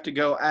probably have to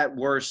go at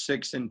worst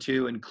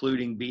 6-2,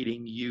 including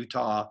beating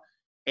Utah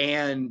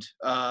and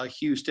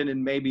Houston,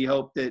 and maybe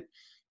hope that,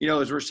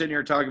 as we're sitting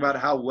here talking about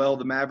how well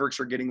the Mavericks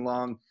are getting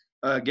along,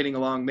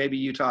 maybe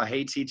Utah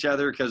hates each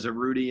other because of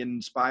Rudy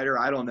and Spider.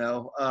 I don't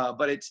know.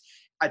 But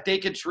I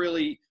think it's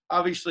really,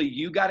 obviously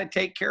you got to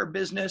take care of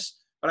business,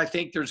 but I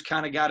think there's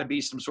kind of got to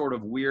be some sort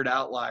of weird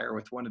outlier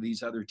with one of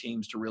these other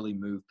teams to really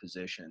move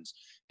positions.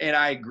 And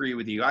I agree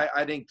with you.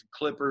 I think the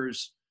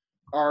Clippers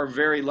are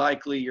very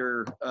likely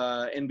your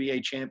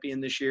NBA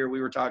champion this year.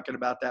 We were talking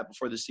about that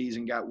before the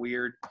season got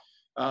weird.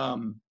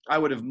 I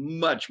would have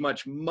much,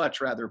 much,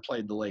 much rather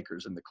played the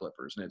Lakers than the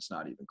Clippers, and it's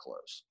not even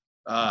close.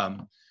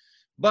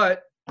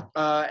 But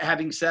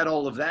having said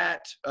all of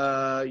that,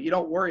 you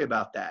don't worry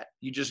about that.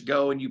 You just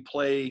go and you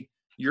play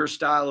your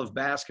style of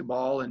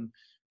basketball, and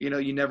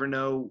you never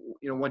know.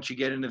 Once you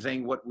get into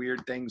things, what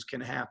weird things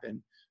can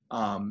happen.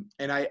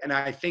 And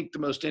I think the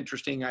most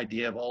interesting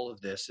idea of all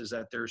of this is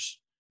that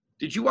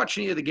Did you watch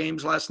any of the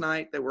games last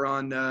night that were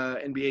on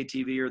NBA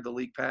TV or the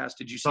League Pass?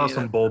 Did you see Saw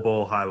some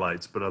bowl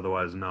highlights, but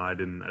otherwise, no, I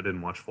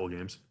didn't watch full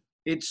games.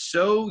 It's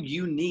so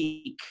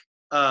unique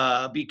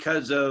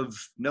because of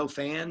no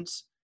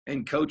fans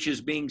and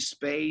coaches being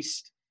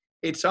spaced.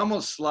 It's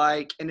almost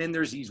like, and then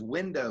there's these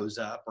windows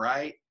up,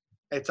 right?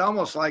 It's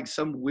almost like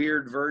some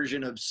weird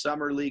version of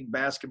summer league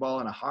basketball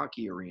in a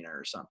hockey arena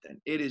or something.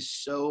 It is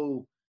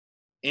so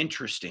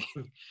interesting.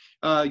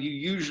 You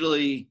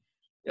usually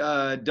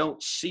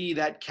don't see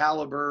that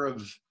caliber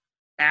of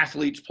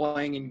athletes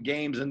playing in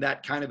games in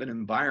that kind of an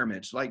environment.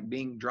 It's like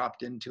being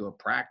dropped into a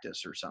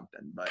practice or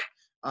something. But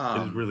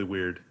it is really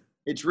weird.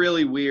 It's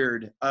really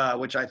weird,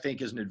 which I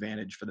think is an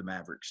advantage for the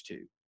Mavericks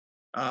too,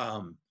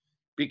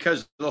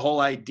 because the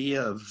whole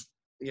idea of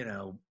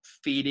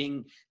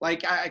feeding.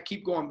 Like I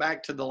keep going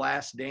back to The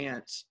Last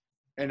Dance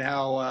and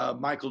how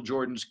Michael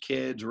Jordan's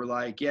kids were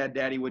like, "Yeah,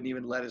 Daddy wouldn't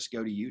even let us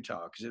go to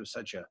Utah because it was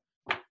such a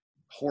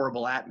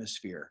horrible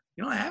atmosphere."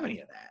 You don't have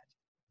any of that.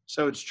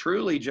 So it's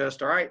truly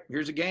just, all right,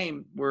 here's a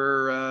game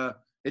where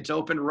it's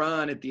open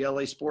run at the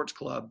LA Sports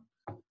Club.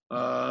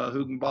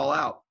 Who can ball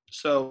out?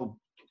 So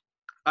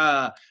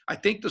I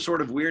think the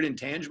sort of weird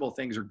intangible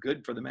things are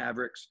good for the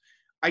Mavericks.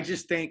 I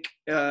just think,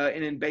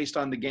 and based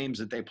on the games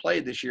that they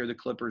played this year, the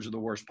Clippers are the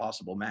worst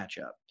possible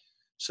matchup.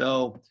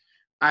 So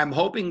I'm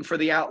hoping for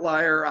the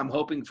outlier. I'm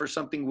hoping for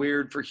something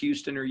weird for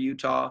Houston or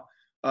Utah.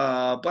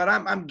 But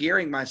I'm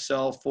gearing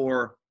myself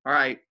for, all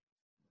right,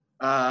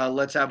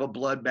 let's have a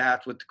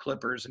bloodbath with the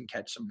Clippers and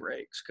catch some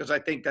breaks, because I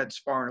think that's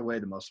far and away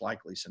the most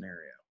likely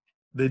scenario.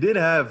 They did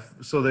have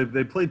 – so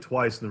they played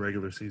twice in the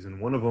regular season.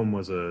 One of them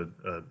was a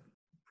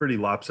pretty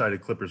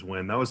lopsided Clippers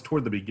win. That was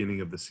toward the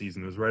beginning of the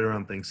season. It was right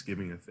around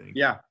Thanksgiving, I think.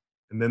 Yeah.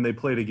 And then they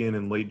played again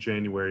in late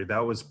January.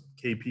 That was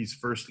KP's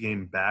first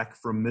game back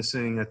from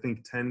missing, I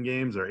think, 10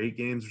 games or 8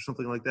 games or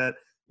something like that.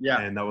 Yeah.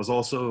 And that was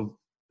also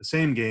the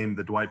same game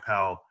that Dwight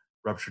Powell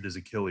ruptured his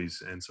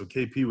Achilles. And so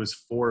KP was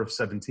 4 of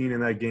 17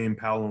 in that game.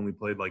 Powell only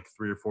played like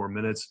 3 or 4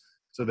 minutes.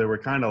 So they were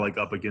kind of like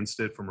up against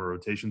it from a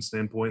rotation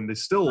standpoint. They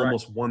still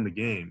almost won the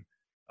game.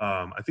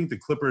 I think the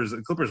Clippers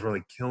were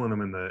like killing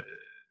them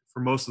for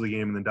most of the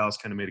game, and then Dallas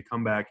kind of made a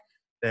comeback.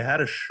 They had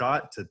a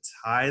shot to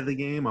tie the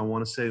game. I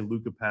want to say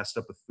Luka passed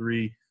up a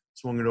 3,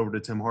 swung it over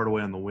to Tim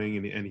Hardaway on the wing,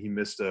 and he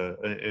missed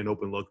an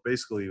open look,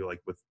 basically like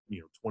with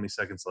 20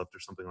 seconds left or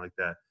something like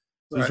that.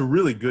 So it was a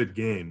really good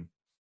game.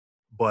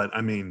 But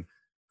I mean,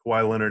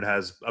 Kawhi Leonard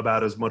has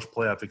about as much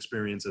playoff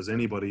experience as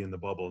anybody in the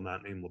bubble,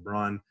 not named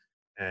LeBron,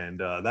 and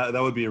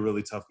that would be a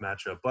really tough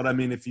matchup. But I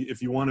mean, if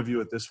you want to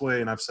view it this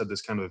way, and I've said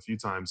this kind of a few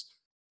times,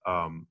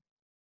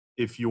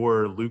 if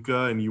you're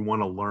Luka and you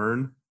want to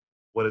learn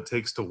what it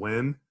takes to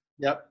win,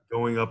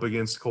 going up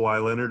against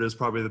Kawhi Leonard is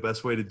probably the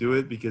best way to do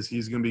it, because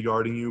he's going to be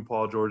guarding you.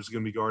 Paul George is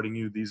going to be guarding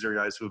you. These are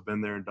guys who have been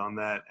there and done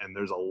that, and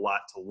there's a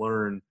lot to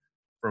learn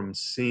from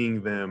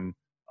seeing them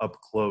up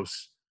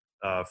close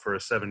for a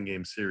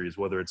 7-game series,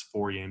 whether it's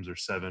 4 games or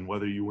 7.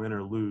 Whether you win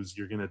or lose,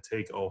 you're going to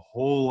take a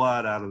whole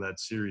lot out of that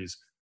series.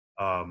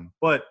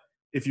 But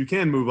if you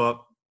can move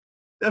up,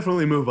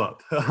 definitely move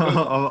up.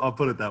 I'll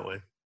put it that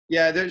way.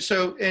 Yeah,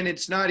 and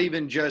it's not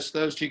even just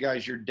those two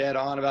guys. You're dead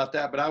on about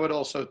that, but I would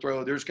also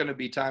throw there's going to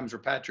be times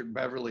where Patrick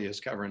Beverley is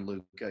covering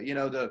Luka. You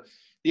know,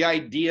 the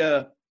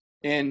idea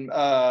in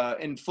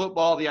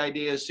football, the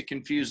idea is to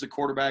confuse the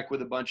quarterback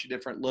with a bunch of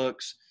different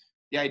looks.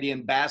 The idea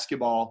in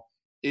basketball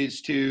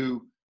is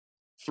to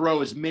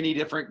throw as many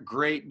different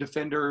great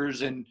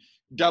defenders and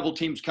double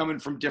teams coming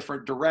from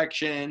different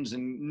directions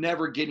and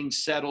never getting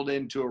settled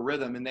into a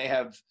rhythm. And they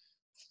have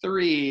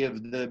 3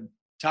 of the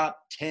top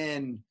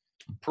 10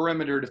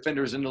 perimeter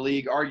defenders in the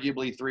league,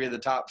 arguably 3 of the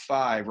top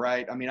 5,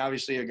 right? I mean,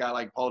 obviously a guy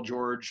like Paul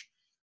George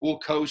will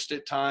coast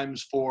at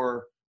times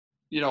for,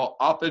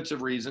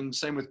 offensive reasons.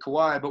 Same with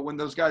Kawhi. But when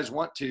those guys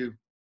want to,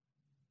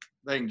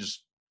 they can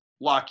just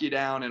lock you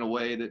down in a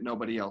way that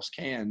nobody else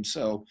can.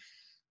 So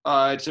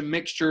it's a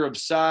mixture of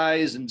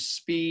size and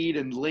speed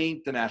and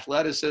length and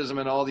athleticism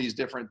and all these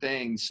different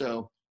things.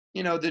 So,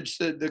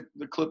 the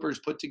Clippers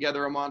put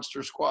together a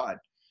monster squad.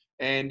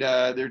 And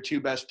their 2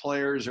 best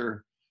players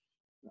are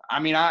 –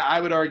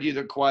 I would argue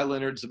that Kawhi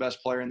Leonard's the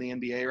best player in the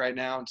NBA right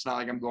now. It's not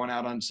like I'm going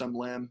out on some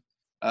limb.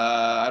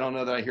 I don't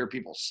know that I hear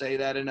people say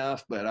that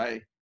enough,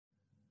 but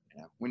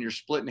when you're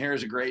splitting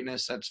hairs of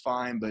greatness, that's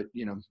fine. But,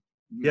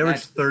 he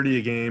averaged 30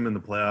 a game in the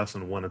playoffs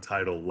and won a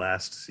title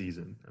last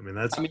season.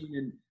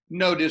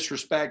 No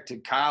disrespect to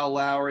Kyle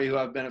Lowry, who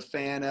I've been a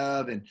fan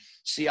of, and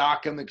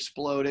Siakam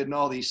exploded and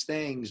all these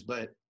things.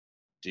 But,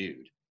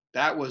 dude,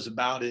 that was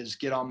about as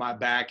get on my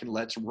back and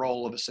let's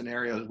roll of a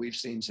scenario that we've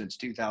seen since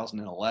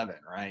 2011,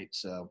 right?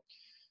 So,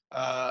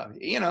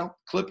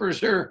 Clippers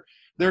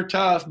they're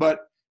tough, but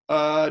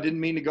didn't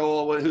mean to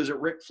go. Who's it?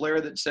 Ric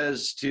Flair that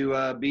says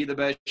to be the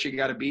best, you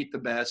got to beat the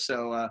best.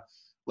 So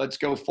let's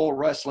go full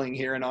wrestling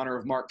here in honor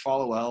of Mark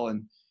Followell.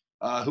 And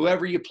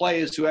whoever you play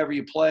is whoever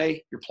you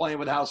play. You're playing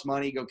with house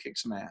money. Go kick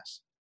some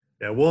ass.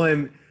 Yeah, well,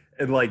 and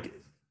like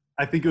 –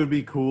 I think it would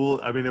be cool.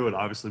 I mean, it would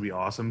obviously be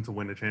awesome to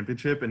win a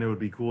championship, and it would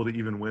be cool to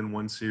even win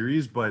one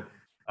series. But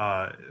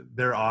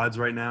their odds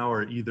right now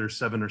are either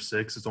 7 or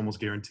 6. It's almost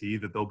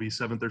guaranteed that they'll be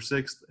 7th or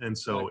 6th. And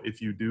so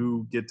if you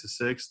do get to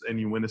 6th and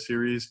you win a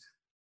series,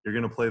 you're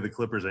going to play the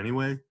Clippers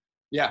anyway.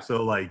 Yeah.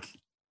 So,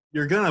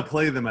 you're going to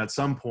play them at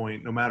some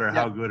point, no matter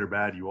how good or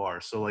bad you are.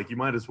 So, you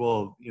might as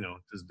well,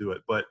 just do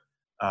it. But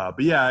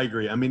yeah, I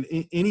agree. I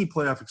mean, any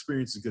playoff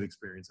experience is a good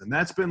experience. And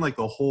that's been,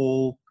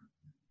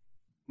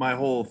 my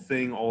whole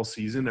thing all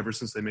season, ever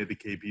since they made the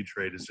KP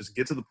trade, is just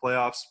get to the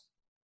playoffs,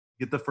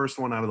 get the first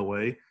one out of the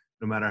way,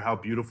 no matter how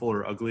beautiful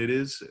or ugly it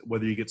is,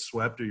 whether you get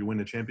swept or you win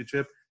a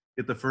championship,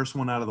 get the first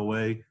one out of the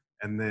way,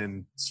 and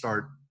then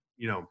start,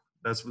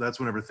 that's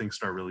whenever things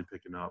start really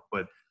picking up.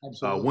 But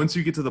once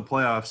you get to the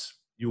playoffs,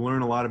 you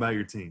learn a lot about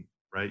your team,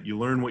 right? You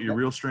learn what your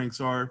real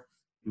strengths are.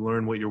 You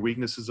learn what your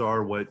weaknesses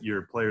are, what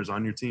your players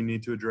on your team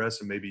need to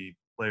address, and maybe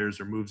players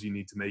or moves you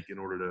need to make in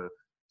order to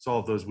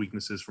solve those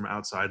weaknesses from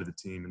outside of the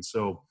team. And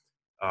so,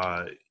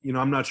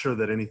 I'm not sure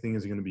that anything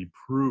is going to be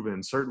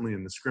proven, certainly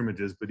in the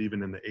scrimmages, but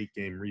even in the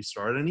 8-game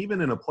restart and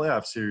even in a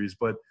playoff series.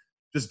 But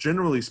just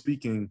generally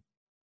speaking,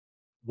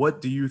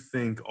 what do you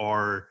think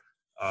are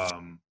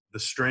the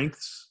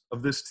strengths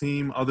of this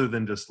team, other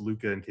than just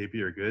Luka and KP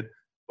are good?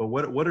 But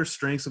what are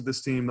strengths of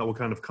this team that will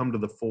kind of come to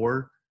the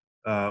fore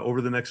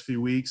over the next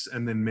few weeks?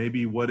 And then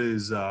maybe what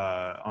is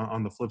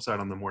on the flip side,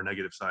 on the more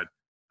negative side?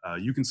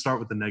 You can start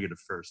with the negative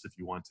first if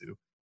you want to.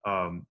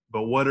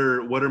 But what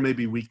are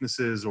maybe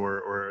weaknesses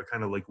or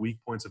kind of weak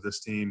points of this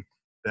team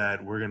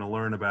that we're going to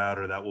learn about,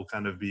 or that will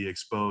kind of be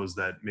exposed,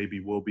 that maybe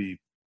we'll be,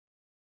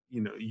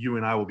 you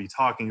and I will be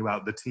talking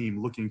about the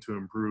team looking to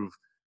improve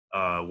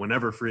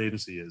whenever free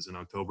agency is in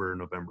October or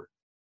November?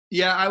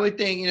 Yeah, I would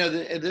think,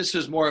 this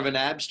is more of an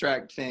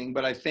abstract thing,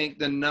 but I think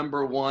the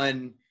number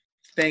one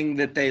thing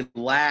that they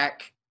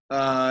lack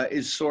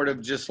is sort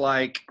of just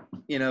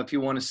if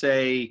you want to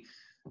say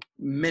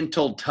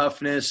mental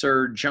toughness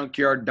or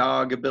junkyard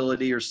dog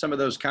ability or some of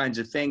those kinds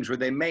of things, where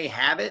they may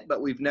have it, but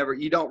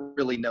you don't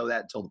really know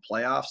that until the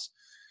playoffs,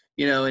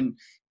 and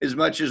as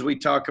much as we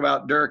talk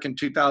about Dirk in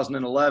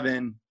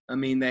 2011,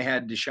 they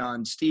had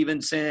Deshaun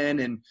Stevenson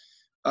and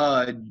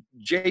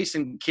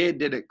Jason Kidd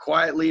did it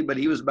quietly, but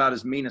he was about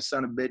as mean a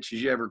son of a bitch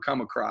as you ever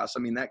come across.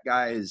 That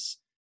guy is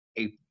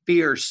a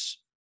fierce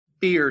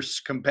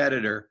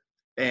competitor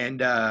and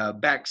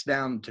backs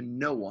down to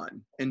no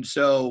one. And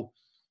so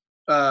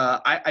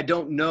I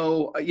don't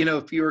know,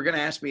 if you were going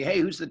to ask me, hey,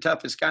 who's the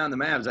toughest guy on the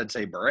Mavs, I'd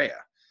say Barea.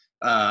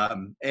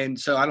 And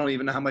so I don't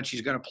even know how much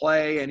he's going to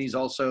play. And he's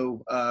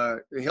also,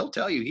 he'll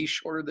tell you he's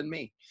shorter than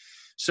me.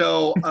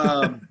 So,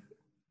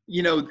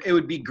 it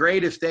would be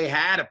great if they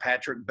had a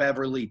Patrick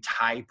Beverley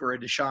type or a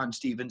Deshaun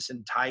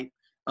Stevenson type.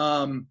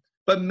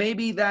 But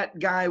maybe that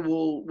guy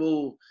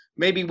will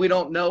maybe we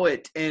don't know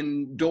it.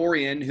 And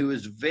Dorian, who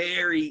is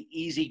very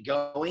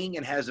easygoing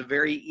and has a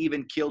very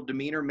even-keeled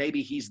demeanor,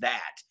 maybe he's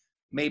that.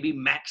 Maybe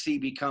Maxey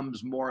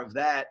becomes more of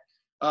that.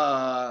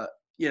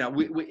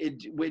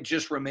 it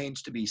just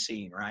remains to be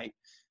seen, right?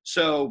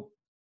 So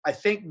I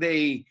think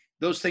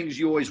those things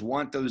you always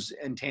want, those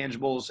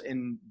intangibles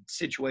in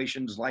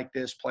situations like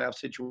this, playoff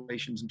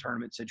situations and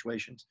tournament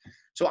situations.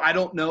 So I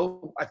don't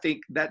know. I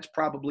think that's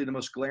probably the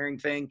most glaring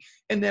thing.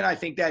 And then I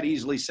think that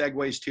easily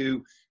segues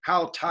to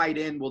how tied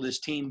in will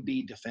this team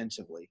be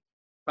defensively?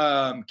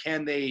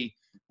 Can they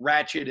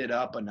ratchet it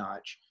up a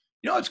notch?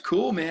 It's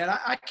cool, man.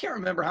 I can't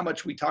remember how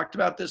much we talked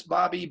about this,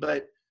 Bobby,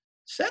 but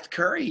Seth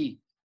Curry,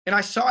 and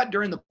I saw it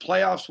during the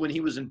playoffs when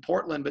he was in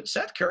Portland, but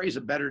Seth Curry is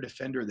a better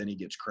defender than he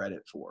gets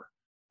credit for.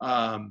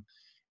 And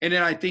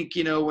then I think,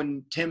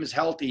 when Tim is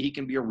healthy, he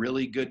can be a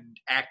really good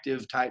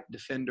active type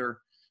defender.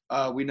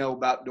 We know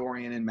about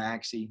Dorian and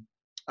Maxey.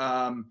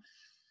 And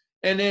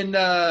then,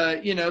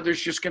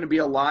 there's just going to be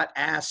a lot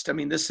asked. I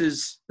mean, this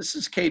is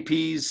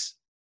KP's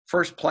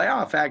first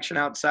playoff action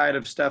outside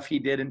of stuff he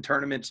did in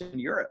tournaments in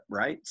Europe,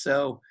 right?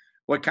 So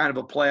what kind of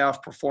a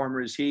playoff performer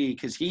is he?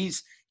 Because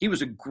he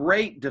was a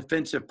great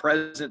defensive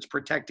presence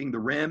protecting the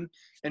rim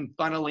and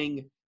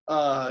funneling,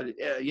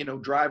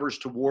 drivers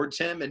towards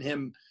him and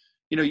him.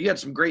 You had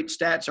some great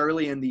stats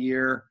early in the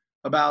year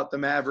about the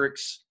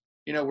Mavericks,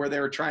 where they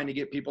were trying to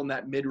get people in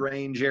that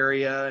mid-range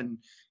area. And,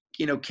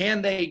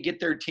 can they get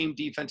their team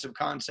defensive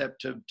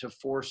concept to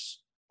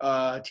force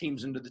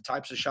teams into the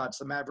types of shots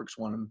the Mavericks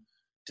want them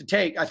to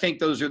take? I think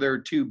those are their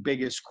two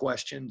biggest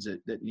questions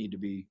that need to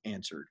be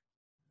answered.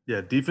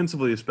 Yeah,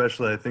 defensively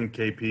especially, I think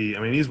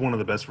KP, he's one of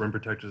the best rim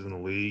protectors in the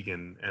league,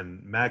 and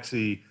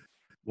Maxey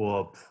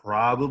will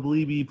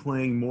probably be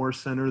playing more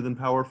center than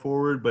power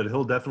forward, but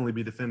he'll definitely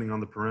be defending on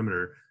the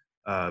perimeter.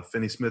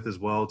 Finney Smith as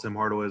well, Tim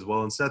Hardaway as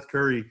well, and Seth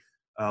Curry,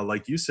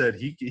 like you said,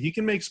 he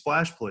can make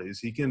splash plays.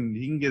 He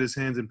can get his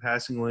hands in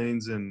passing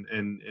lanes and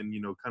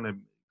kind of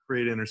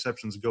create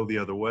interceptions go the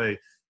other way,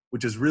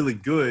 which is really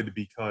good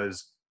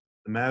because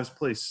the Mavs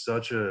play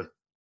such a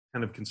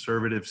kind of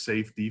conservative,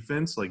 safe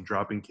defense, like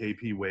dropping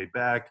KP way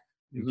back,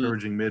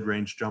 encouraging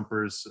mid-range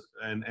jumpers,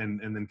 and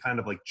then kind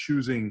of like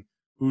choosing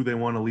who they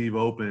want to leave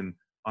open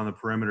on the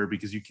perimeter,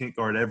 because you can't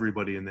guard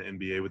everybody in the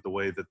NBA with the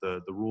way that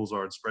the rules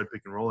are and spread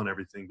pick and roll and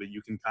everything. But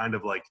you can kind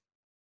of, like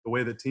the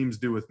way that teams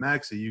do with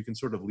Maxey, you can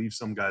sort of leave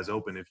some guys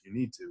open if you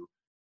need to.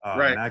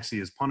 Right. Maxey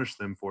has punished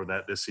them for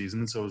that this season,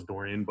 and so has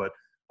Dorian, but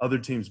other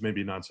teams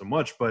maybe not so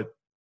much. But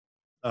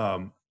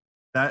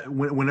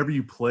whenever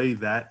you play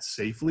that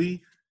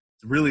safely,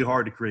 it's really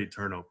hard to create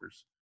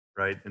turnovers,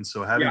 right? And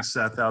so having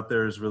Seth out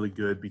there is really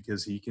good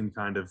because he can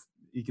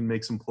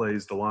make some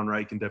plays. DeLon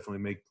Wright can definitely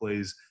make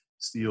plays,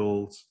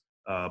 steals,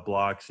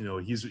 blocks.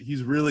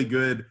 He's really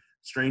good,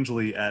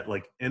 strangely, at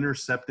like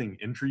intercepting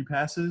entry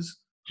passes.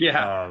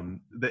 Yeah.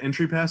 The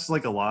entry pass is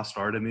like a lost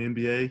art in the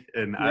NBA,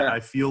 and I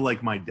feel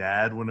like my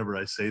dad whenever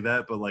I say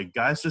that, but like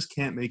guys just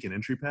can't make an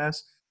entry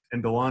pass,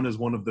 and DeLon is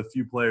one of the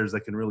few players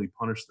that can really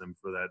punish them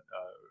for that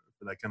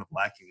kind of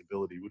lacking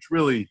ability, which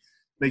really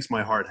makes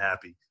my heart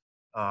happy.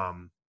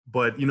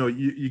 But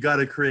you got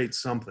to create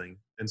something,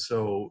 and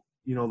so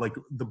like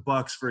the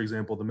Bucks, for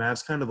example, the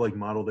Mavs kind of like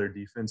model their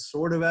defense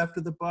sort of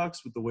after the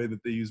Bucks with the way that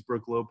they use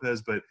Brook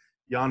Lopez, but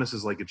Giannis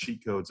is like a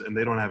cheat code, and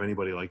they don't have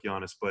anybody like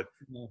Giannis. But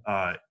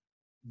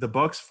the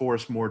Bucks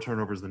force more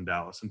turnovers than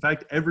Dallas. In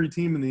fact, every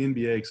team in the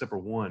NBA except for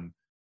one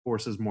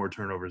forces more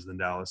turnovers than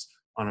Dallas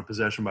on a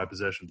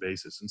possession-by-possession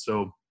basis. And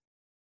so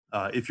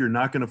if you're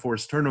not going to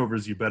force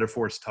turnovers, you better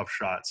force tough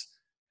shots.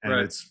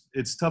 And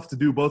it's tough to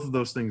do both of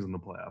those things in the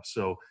playoffs.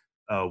 So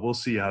we'll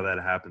see how that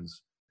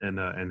happens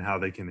and how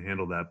they can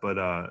handle that. But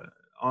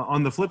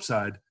on the flip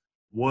side,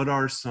 what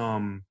are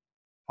some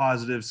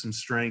positives, some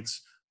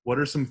strengths? What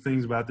are some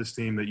things about this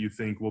team that you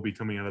think will be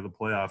coming out of the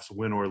playoffs,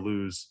 win or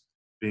lose,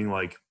 being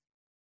like,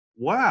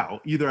 wow,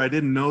 either I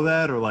didn't know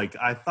that or like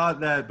I thought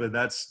that, but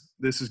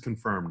this is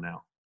confirmed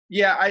now?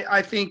 Yeah,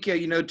 I think,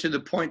 to the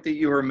point that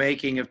you were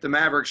making, if the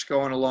Mavericks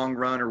go on a long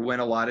run or win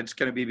a lot, it's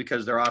going to be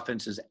because their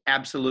offense is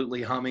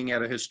absolutely humming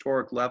at a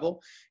historic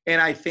level.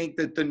 And I think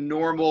that the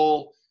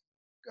normal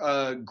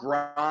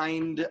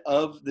grind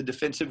of the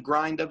defensive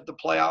grind of the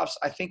playoffs,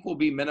 I think will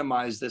be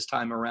minimized this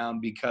time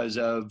around because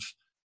of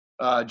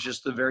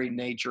just the very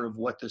nature of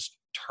what this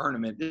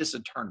is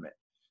a tournament.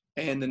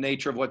 And the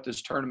nature of what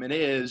this tournament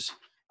is,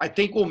 I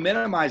think we'll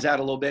minimize that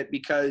a little bit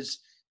because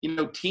 –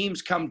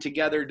 teams come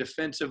together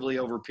defensively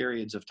over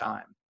periods of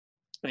time.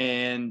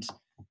 And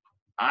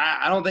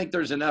I don't think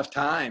there's enough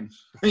time.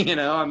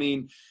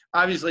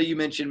 Obviously you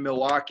mentioned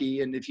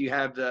Milwaukee, and if you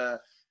have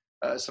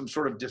some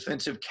sort of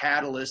defensive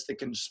catalyst that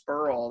can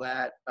spur all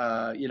that,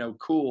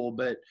 cool.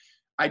 But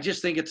I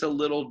just think it's a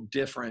little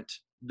different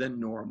than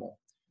normal.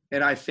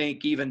 And I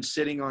think even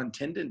sitting on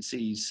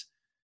tendencies,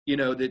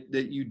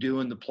 that you do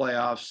in the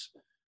playoffs,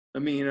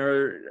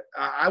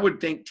 I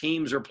would think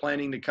teams are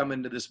planning to come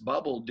into this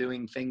bubble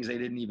doing things they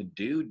didn't even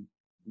do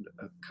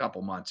a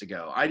couple months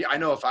ago. I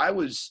know if I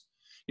was,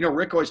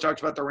 Rick always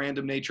talks about the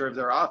random nature of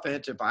their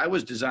offense. If I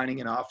was designing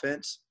an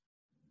offense,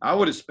 I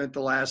would have spent the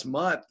last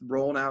month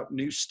rolling out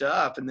new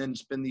stuff and then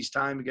spend these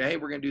time to go, hey,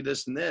 we're going to do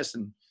this and this,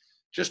 and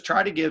just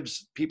try to give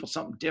people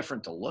something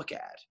different to look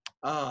at.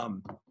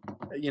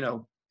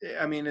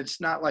 I mean,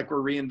 it's not like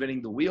we're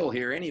reinventing the wheel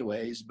here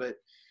anyways, but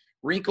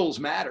wrinkles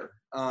matter.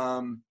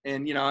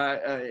 And, you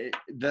know,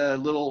 the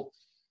little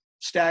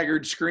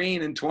staggered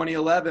screen in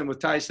 2011 with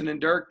Tyson and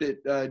Dirk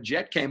that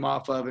Jet came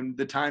off of, and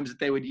the times that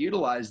they would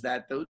utilize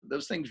that,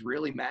 those things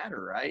really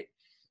matter, right?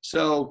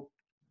 So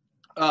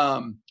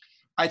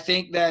I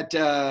think that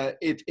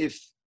if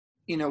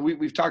you know,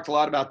 we've talked a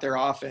lot about their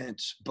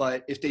offense,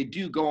 but if they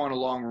do go on a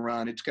long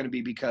run, it's going to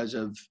be because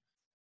of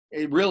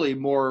really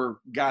more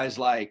guys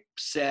like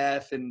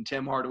Seth and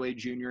Tim Hardaway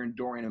Jr. and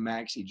Dorian and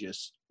Maxey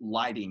just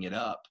lighting it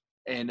up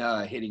and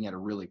hitting at a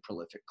really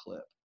prolific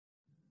clip.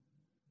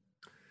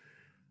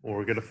 Well,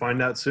 we're going to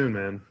find out soon,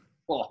 man.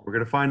 We're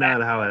going to find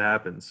out how it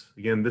happens.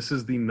 Again, this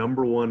is the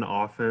number one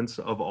offense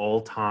of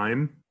all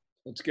time.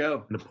 Let's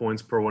go. In the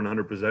points per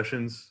 100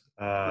 possessions.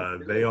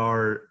 They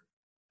are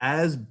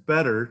as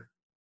better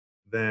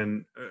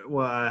than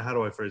how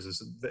do I phrase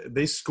this?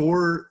 They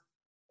score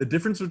 – the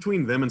difference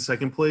between them and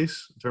second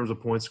place in terms of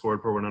points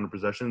scored per 100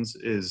 possessions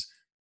is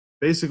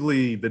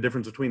basically the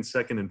difference between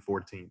second and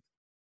 14th.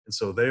 And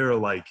so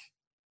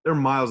they're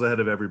miles ahead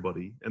of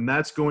everybody. And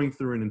that's going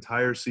through an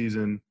entire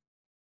season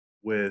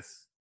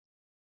with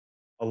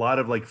a lot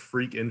of like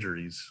freak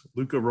injuries.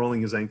 Luka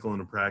rolling his ankle in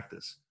a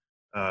practice.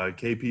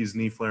 KP's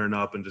knee flaring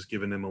up and just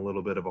giving him a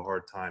little bit of a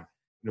hard time.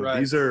 You know, right.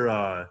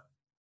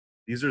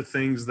 These are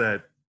things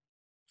that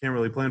can't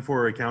really plan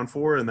for or account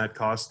for, and that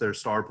cost their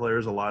star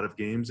players a lot of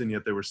games, and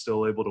yet they were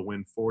still able to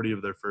win 40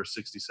 of their first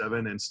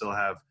 67 and still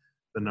have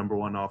the number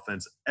one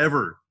offense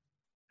ever.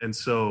 And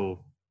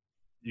so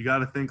you got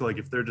to think, like,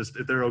 if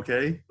they're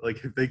okay,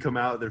 like if they come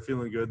out, they're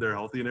feeling good, they're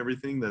healthy and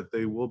everything, that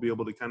they will be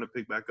able to kind of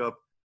pick back up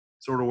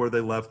sort of where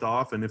they left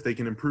off. And if they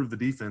can improve the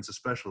defense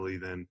especially,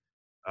 then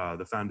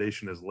the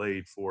foundation is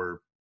laid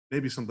for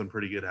maybe something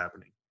pretty good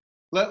happening.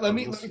 Let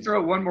me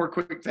throw one more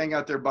quick thing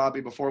out there, Bobby,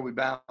 before we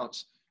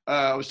bounce.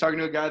 I was talking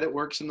to a guy that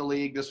works in the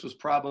league. This was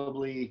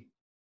probably,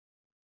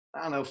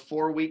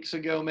 4 weeks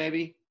ago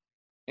maybe.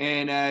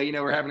 And, you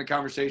know, we're having a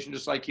conversation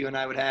just like you and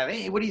I would have.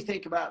 Hey, what do you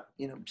think about,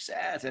 you know,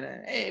 Seth? And,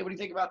 hey, what do you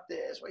think about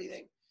this? What do you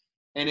think?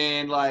 And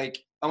then, like,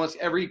 almost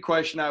every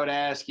question I would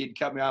ask, he'd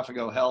cut me off and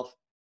go, health,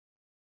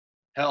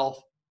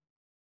 health,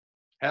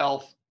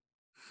 health,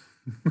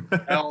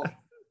 health.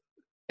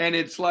 And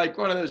it's like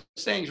one of those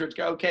things where it's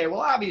go, okay,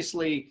 well,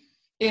 obviously,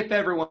 if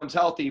everyone's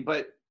healthy,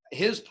 but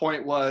his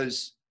point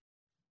was,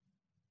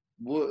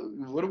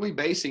 what are we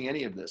basing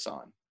any of this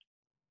on?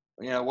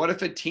 You know, what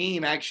if a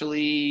team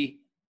actually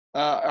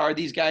are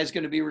these guys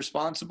going to be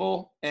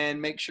responsible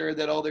and make sure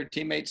that all their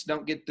teammates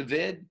don't get the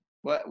vid?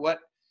 What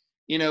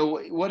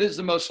is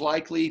the most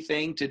likely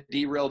thing to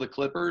derail the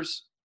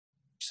Clippers?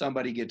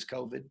 Somebody gets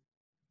COVID.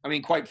 I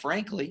mean, quite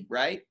frankly,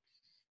 right?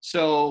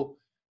 So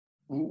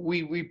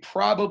we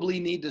probably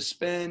need to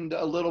spend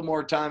a little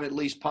more time at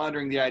least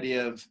pondering the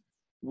idea of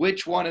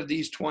which one of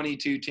these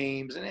 22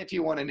 teams, and if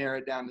you want to narrow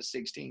it down to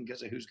 16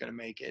 because of who's going to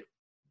make it,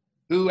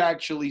 who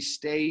actually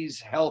stays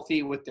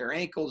healthy with their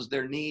ankles,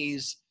 their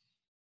knees,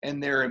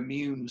 and their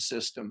immune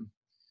system.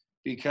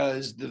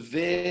 Because the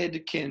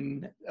vid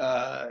can,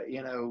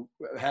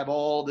 have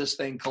all this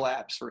thing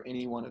collapse for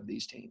any one of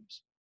these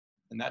teams.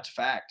 And that's a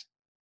fact.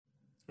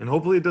 And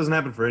hopefully it doesn't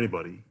happen for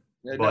anybody.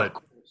 Yeah, but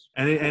no,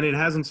 and it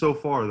hasn't so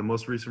far. The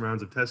most recent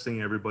rounds of testing,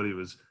 everybody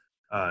was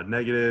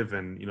negative,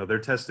 and you know they're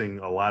testing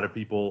a lot of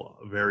people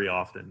very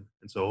often,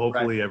 and so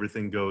hopefully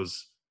everything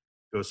goes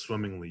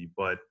swimmingly.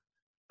 But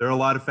there are a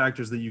lot of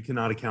factors that you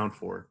cannot account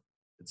for.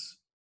 It's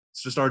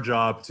just our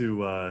job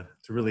to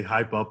really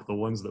hype up the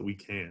ones that we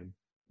can.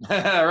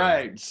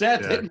 Right,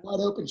 Seth hitting wide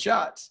open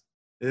shots.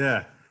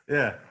 Yeah,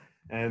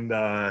 and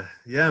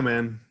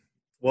man.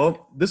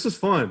 Well, this was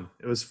fun.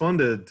 It was fun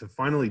to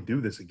finally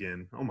do this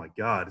again. Oh my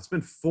God, it's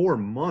been 4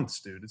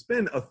 months, dude. It's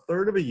been a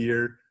third of a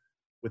year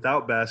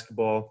without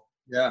basketball.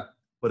 Yeah.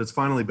 But it's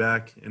finally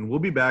back, and we'll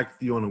be back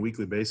with you on a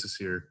weekly basis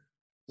here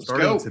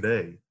starting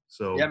today.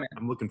 So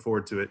I'm looking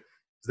forward to it.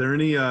 Is there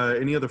any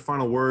other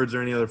final words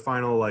or any other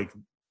final, like,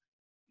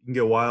 you can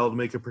get wild,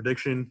 make a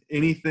prediction,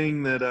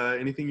 anything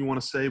you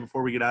want to say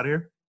before we get out of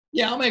here?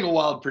 Yeah, I'll make a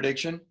wild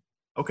prediction.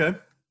 Okay.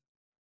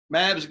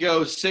 Mavs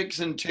go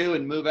 6-2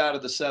 and move out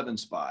of the 7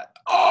 spot.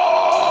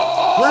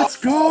 Oh! Let's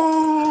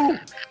go!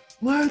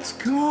 Let's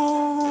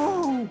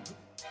go!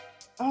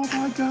 Oh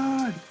my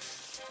God.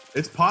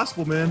 It's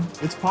possible, man.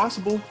 It's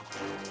possible.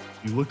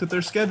 You looked at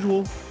their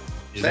schedule.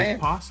 It's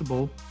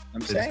possible. They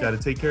just got to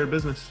take care of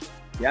business.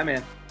 Yeah,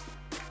 man.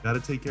 Got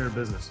to take care of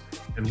business.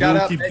 And shout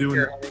we'll out keep doing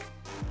gear, it.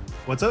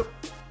 What's up?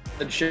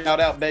 And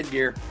shout out bed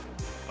gear.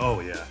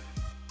 Oh, yeah.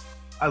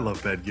 I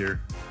love bed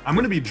gear. I'm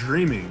going to be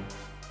dreaming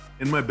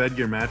in my bed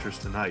gear mattress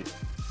tonight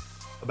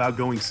about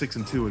going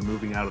 6-2 and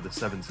moving out of the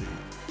 7 seed.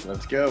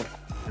 Let's go.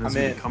 And it's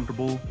going to be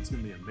comfortable. It's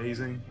going to be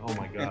amazing. Oh,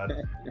 my God.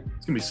 It's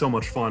going to be so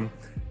much fun.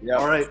 Yep.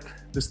 All right.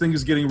 This thing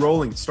is getting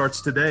rolling. It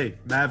starts today.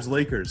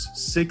 Mavs-Lakers,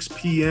 6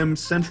 p.m.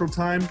 Central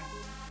Time.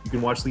 You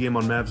can watch the game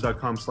on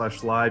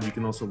Mavs.com/live. You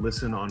can also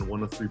listen on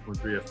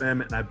 103.3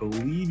 FM. And I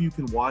believe you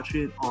can watch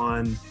it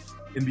on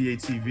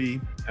NBA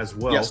TV as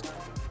well. Yes.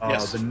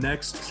 The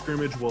next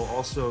scrimmage will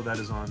also, that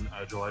is on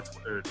July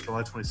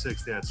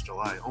 26th. Yeah, it's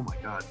July. Oh my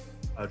God.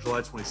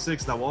 July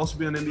 26th. That will also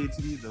be on NBA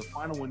TV. The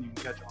final one you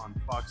can catch on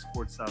Fox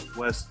Sports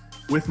Southwest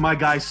with my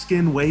guy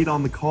Skin Wade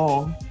on the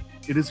call.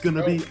 It is going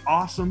to be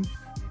awesome.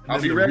 And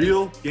I'll be the ready.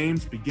 real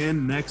games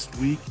begin next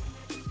week.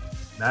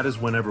 That is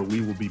whenever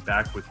we will be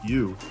back with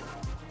you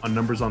on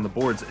Numbers on the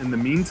Boards. In the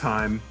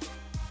meantime,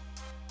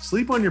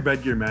 sleep on your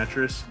bed gear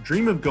mattress.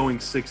 Dream of going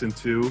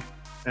 6-2,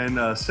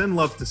 and send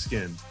love to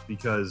Skin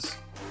because,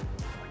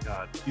 oh my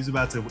God, he's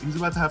about to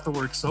have to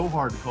work so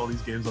hard to call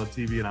these games on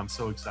TV, and I'm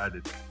so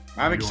excited.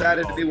 I'm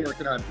excited to be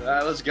working on it.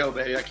 Let's go,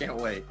 baby. I can't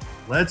wait.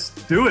 Let's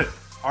do it.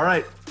 All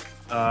right.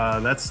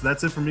 That's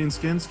it for me and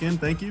Skin. Skin,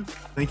 thank you.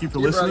 Thank you for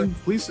listening.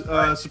 Brother. Please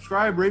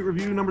subscribe, rate,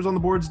 review, Numbers on the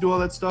Boards, do all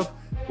that stuff.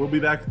 We'll be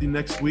back with you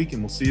next week,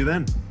 and we'll see you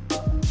then.